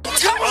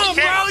touching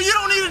me. Bro, you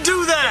don't need to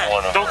do that.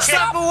 Don't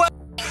Stop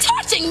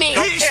touching me.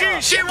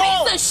 She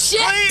won't. Piece of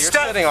shit. You're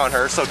sitting on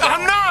her, so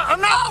I'm not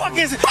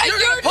fucking... You're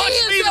gonna punch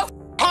me to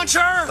punch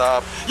her.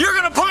 Stop. You're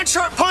gonna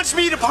punch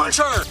me to punch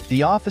her.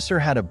 The officer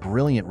had a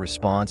brilliant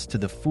response to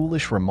the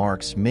foolish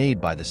remarks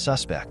made by the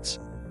suspects.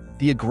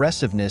 The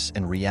aggressiveness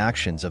and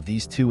reactions of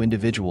these two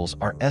individuals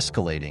are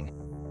escalating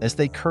as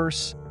they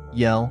curse,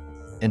 yell,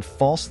 and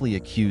falsely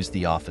accuse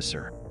the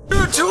officer.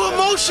 You're too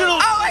emotional.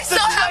 Oh, I still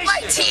have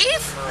my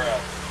teeth?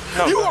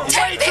 No, you are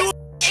way too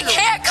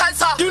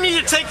haircuts off. You need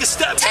to take a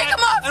step Take back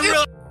them off,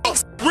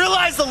 and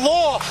realize the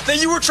law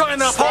that you were trying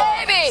to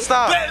uphold. Baby.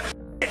 Stop.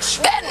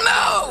 Then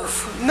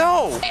move.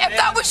 No. If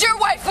that was your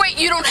wife, wait,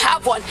 you don't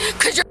have one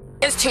because your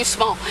is too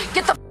small.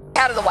 Get the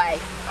out of the way.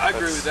 I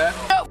agree with that.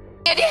 No,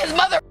 his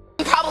mother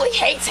probably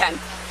hates him.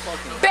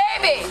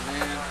 Baby.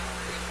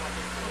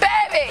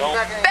 Baby.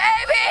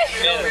 Baby.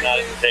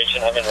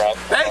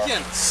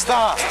 Bacon.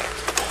 Stop.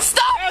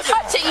 Stop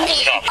touching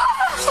me.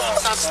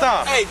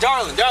 Stop. Hey,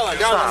 darling.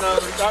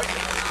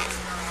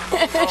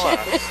 Hey,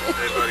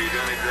 buddy, you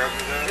doing any drugs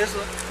today?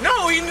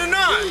 No, he did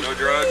not. No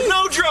drugs?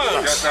 No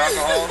drugs. Just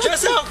alcohol?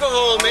 Just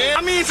alcohol, man.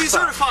 I mean, if he's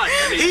certified.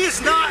 He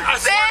is not.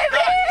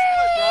 Baby.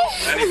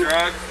 Any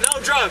drugs?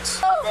 No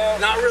drugs.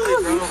 Not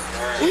really, bro.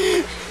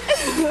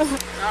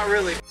 Not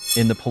really.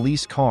 In the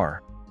police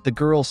car, the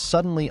girl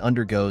suddenly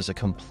undergoes a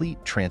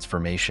complete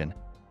transformation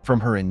from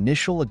her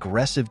initial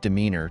aggressive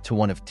demeanor to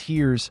one of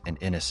tears and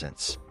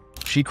innocence.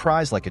 She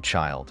cries like a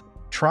child,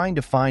 trying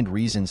to find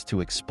reasons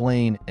to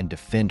explain and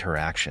defend her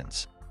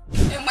actions.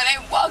 And when I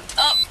walked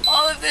up,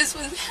 all of this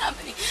was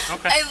happening.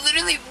 Okay. I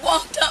literally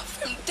walked up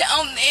from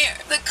down there.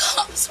 The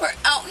cops were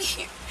out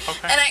here.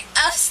 Okay. And I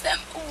asked them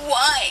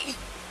why,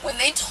 when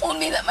they told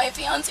me that my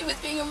fiance was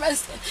being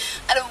arrested,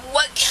 out of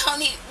what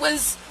county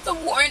was the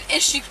warrant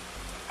issued.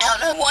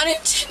 And I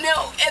wanted to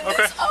know, and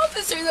this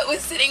officer that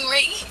was sitting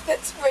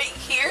that's right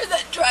here,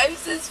 that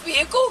drives this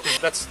vehicle.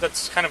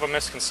 That's kind of a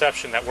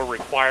misconception that we're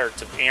required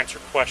to answer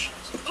questions.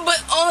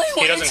 But all I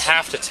wanted He doesn't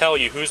have to tell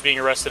you who's being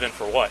arrested and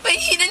for what. But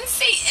he didn't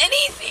say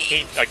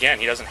anything.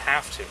 He doesn't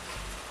have to.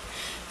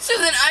 So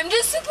then I'm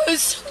just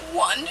supposed to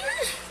wonder?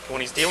 When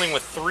he's dealing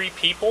with 3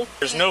 people,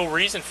 there's no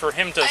reason for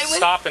him to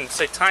stop and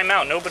say, time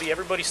out,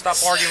 everybody stop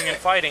arguing and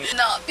fighting.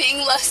 Not being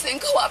less than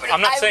cooperative.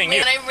 I'm not saying you.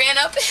 And I ran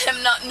up at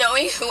him not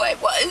knowing who I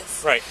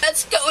was. Right.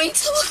 That's going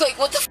to look like,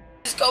 what the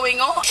is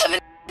going on? Kevin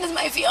is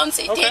my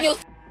fiance. Okay. Daniel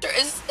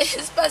is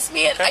his best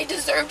man. I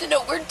deserve to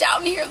know. We're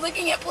down here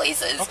looking at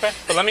places. Okay,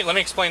 but let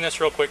me explain this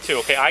real quick too.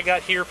 Okay, I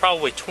got here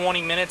probably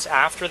 20 minutes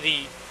after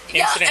the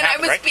incident and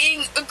happened, I was right?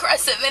 being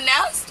aggressive and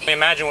nasty.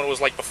 Imagine what it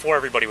was like before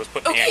everybody was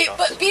put in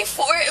handcuffs. But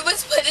before it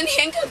was put in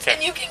handcuffs,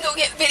 and you can go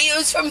get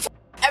videos from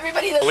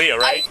everybody that Aaliyah,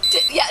 right?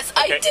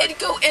 I did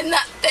go in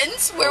that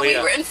fence where we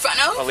were in front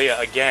of.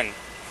 Aaliyah, again.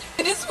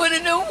 I just want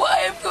to know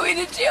why I'm going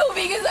to jail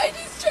because I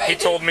just tried He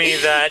told me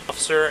that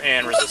officer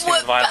and resisting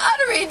what violence.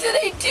 battery did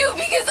I do?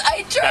 Because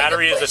I tried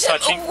Battery to is push a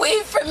touching. him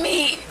away from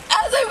me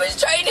as I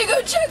was trying to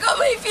go check on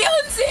my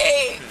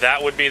fiance.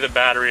 That would be the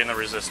battery and the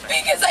resisting.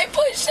 Because I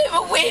pushed him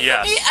away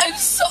from me. I'm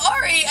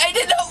sorry. I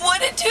did not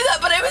want to do that,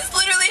 but I was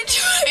literally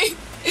trying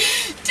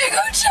to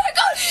go check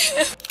on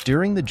him.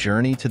 During the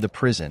journey to the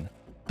prison,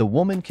 the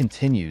woman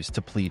continues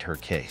to plead her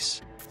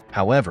case.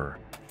 However,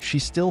 she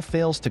still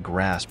fails to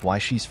grasp why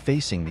she's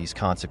facing these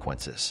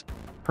consequences.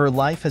 Her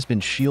life has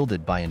been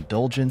shielded by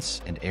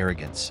indulgence and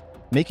arrogance,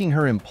 making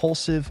her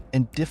impulsive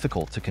and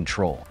difficult to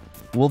control.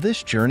 Will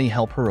this journey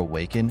help her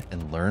awaken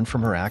and learn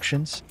from her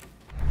actions?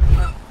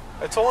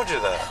 I told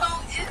you that.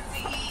 How is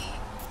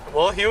he?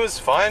 Well, he was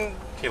fine.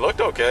 He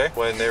looked okay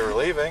when they were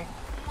leaving.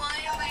 Why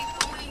am I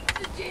going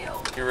to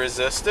jail? You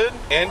resisted,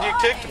 and you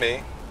kicked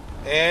me,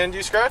 and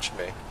you scratched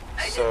me.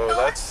 So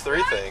that's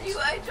 3 things.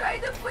 I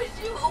tried to push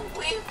you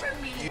away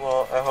from me.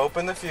 Well, I hope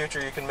in the future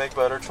you can make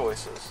better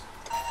choices.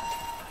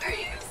 Are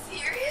you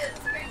serious?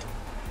 Or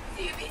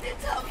do you mean to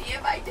tell me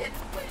if I didn't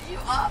push you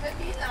off it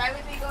means that I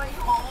would be going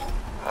home?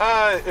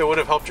 It would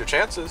have helped your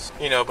chances,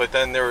 but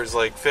then there was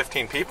like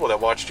 15 people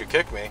that watched you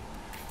kick me,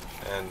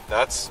 and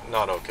that's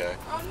not okay.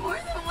 On more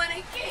than one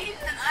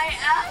occasion, I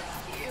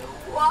asked you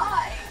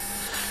why.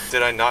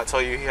 Did I not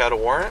tell you he had a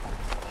warrant?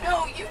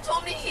 No, you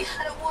told me he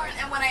had a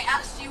warrant, and when I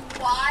asked you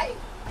why,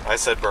 I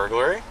said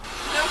burglary.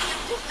 no,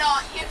 you did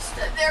not. You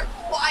stood there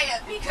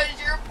quiet because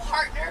your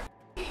partner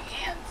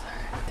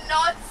answered. Did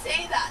not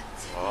say that.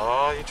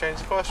 Oh, you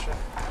changed the question.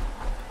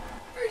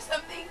 For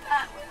something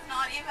that was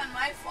not even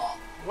my fault.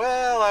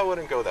 Well, I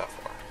wouldn't go that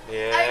far.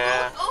 Yeah.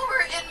 I moved over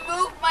and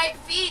moved my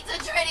feet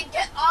to try to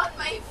get on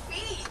my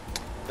feet.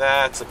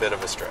 That's a bit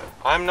of a stretch.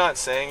 I'm not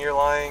saying you're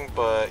lying,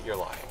 but you're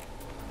lying.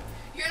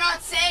 You're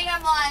not saying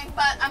I'm lying,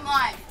 but I'm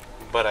lying.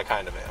 But I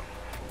kind of am.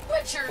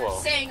 But you're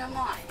saying I'm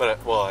lying. But,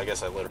 I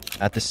guess I literally...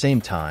 At the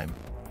same time,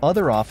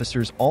 other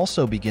officers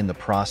also begin the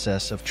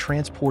process of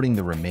transporting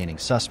the remaining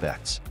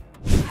suspects.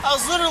 I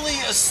was literally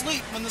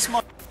asleep when this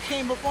motherfucker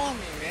came up on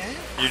me, man.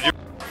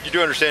 You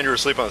do understand you were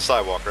asleep on the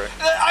sidewalk, right?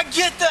 I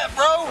get that,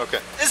 bro. Okay.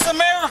 It's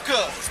America.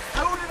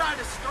 Who did I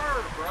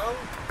disturb, bro?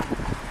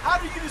 How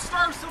do you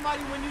disturb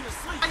somebody when you're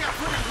asleep? I got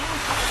put in room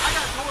call. I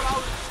got told I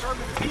was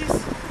disturbing peace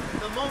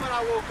the moment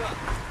I woke up.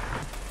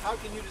 How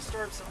can you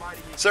disturb somebody?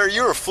 Sir,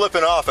 you were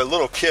flipping off a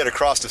little kid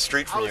across the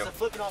street from you. I wasn't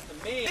flipping off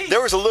the man.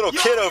 There was a little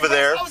kid over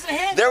there.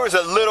 There was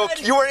a little...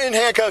 You weren't in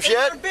handcuffs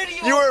yet?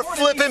 You were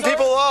flipping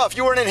people off.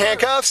 You weren't in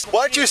handcuffs?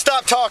 Why don't you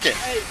stop talking?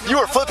 You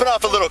were flipping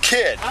off a little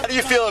kid. How do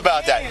you feel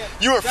about that?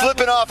 You were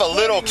flipping off a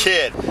little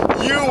kid.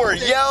 You were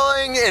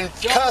yelling and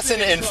cussing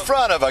in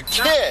front of a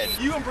kid.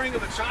 You gonna bring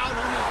up a child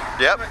on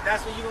me? Yep.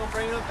 That's what you gonna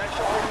bring up? That's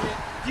your argument?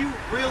 You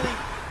really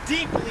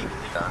deeply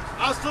believe that?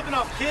 I was flipping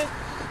off a kid?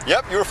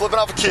 Yep, you were flipping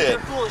off a kid. You're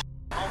full of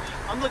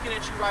homie. I'm looking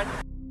at you right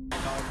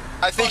now.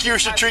 I think you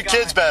should treat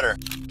kids better.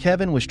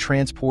 Kevin was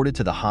transported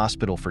to the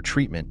hospital for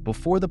treatment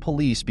before the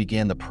police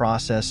began the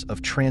process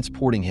of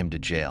transporting him to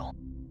jail.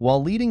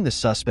 While leading the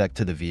suspect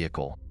to the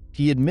vehicle,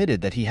 he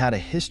admitted that he had a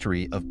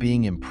history of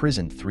being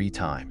imprisoned 3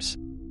 times.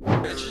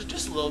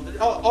 Just a little bit.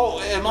 Oh,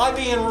 am I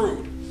being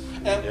rude?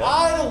 Am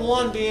I the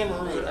one being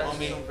rude? I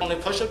mean, only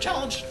push-up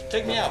challenge,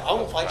 take me out. I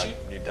won't fight you.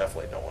 You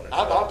definitely don't want to do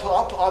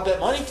I'll bet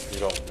money. You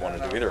don't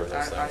want to do either of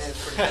those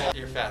things.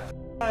 You're fat.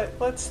 Alright,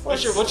 let's...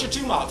 What's your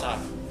 2-mile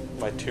time?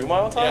 My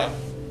 2-mile time?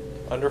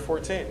 Yeah. Under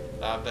 14.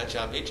 I bet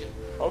you I'll beat you.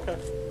 Okay.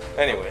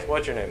 Anyways,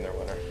 what's your name there,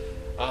 winner?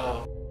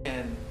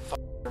 And f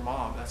your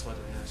mom. That's what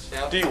it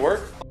is. Do you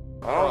work?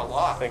 I don't a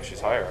lot. think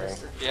she's hiring.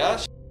 Yeah.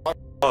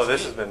 Oh,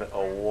 this has been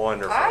a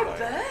wonderful night.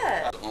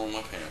 bet. On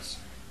my pants.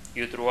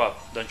 You threw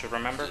up, don't you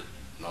remember?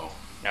 No.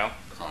 No?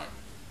 Crying.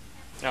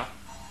 No.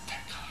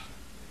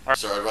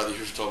 Sorry, I'd rather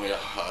you told me I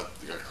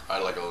cried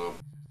like a little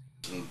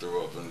and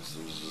threw up, and it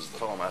was just.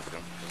 That's all I'm asking.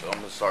 So I'm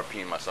gonna start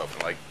peeing myself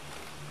in like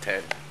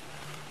 10,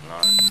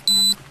 9,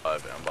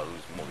 5. I'm about to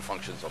lose motor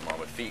functions on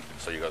my feet,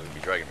 so you guys are gonna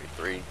be dragging me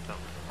 3.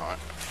 All right.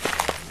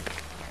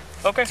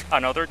 Okay,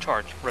 another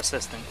charge,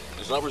 resisting.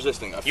 It's not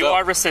resisting. You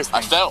are resisting.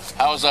 I fell.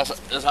 How is that?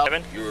 That's how.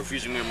 Kevin? You're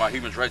refusing me of my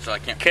human rights, so I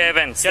can't.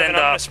 Kevin, stand Kevin,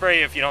 up. I'm gonna spray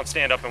you if you don't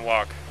stand up and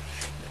walk.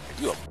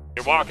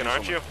 You're walking,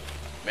 aren't you?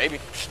 Maybe.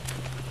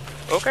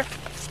 Okay.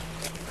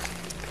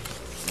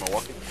 Am I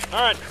walking?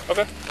 All right.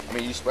 Okay. I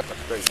mean, you sweat.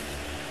 That's crazy.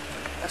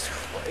 That's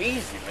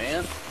crazy,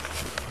 man.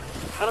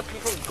 How do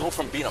people go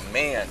from being a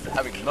man to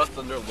having nothing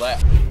on their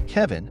lap?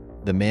 Kevin,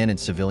 the man in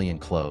civilian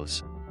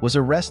clothes, was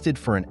arrested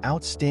for an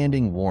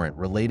outstanding warrant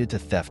related to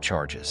theft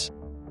charges.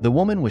 The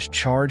woman was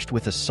charged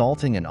with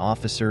assaulting an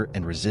officer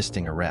and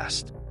resisting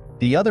arrest.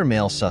 The other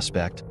male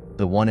suspect,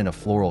 the one in a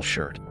floral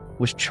shirt,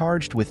 was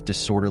charged with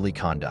disorderly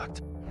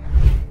conduct.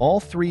 All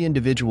 3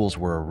 individuals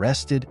were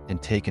arrested and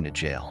taken to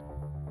jail.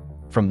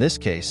 From this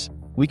case,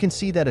 we can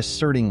see that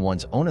asserting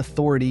one's own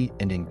authority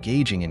and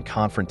engaging in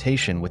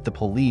confrontation with the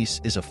police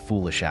is a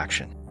foolish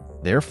action.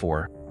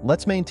 Therefore,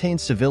 let's maintain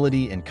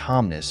civility and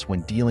calmness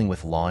when dealing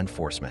with law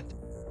enforcement.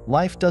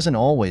 Life doesn't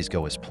always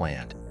go as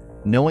planned.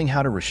 Knowing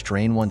how to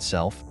restrain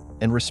oneself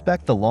and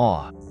respect the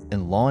law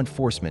and law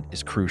enforcement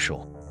is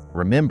crucial.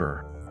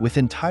 Remember, with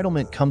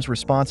entitlement comes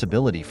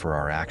responsibility for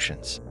our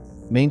actions.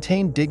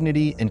 Maintain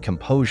dignity and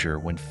composure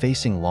when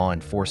facing law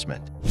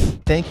enforcement.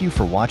 Thank you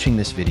for watching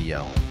this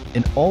video,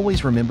 and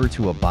always remember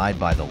to abide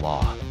by the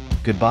law.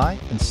 Goodbye,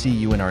 and see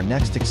you in our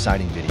next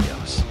exciting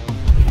videos.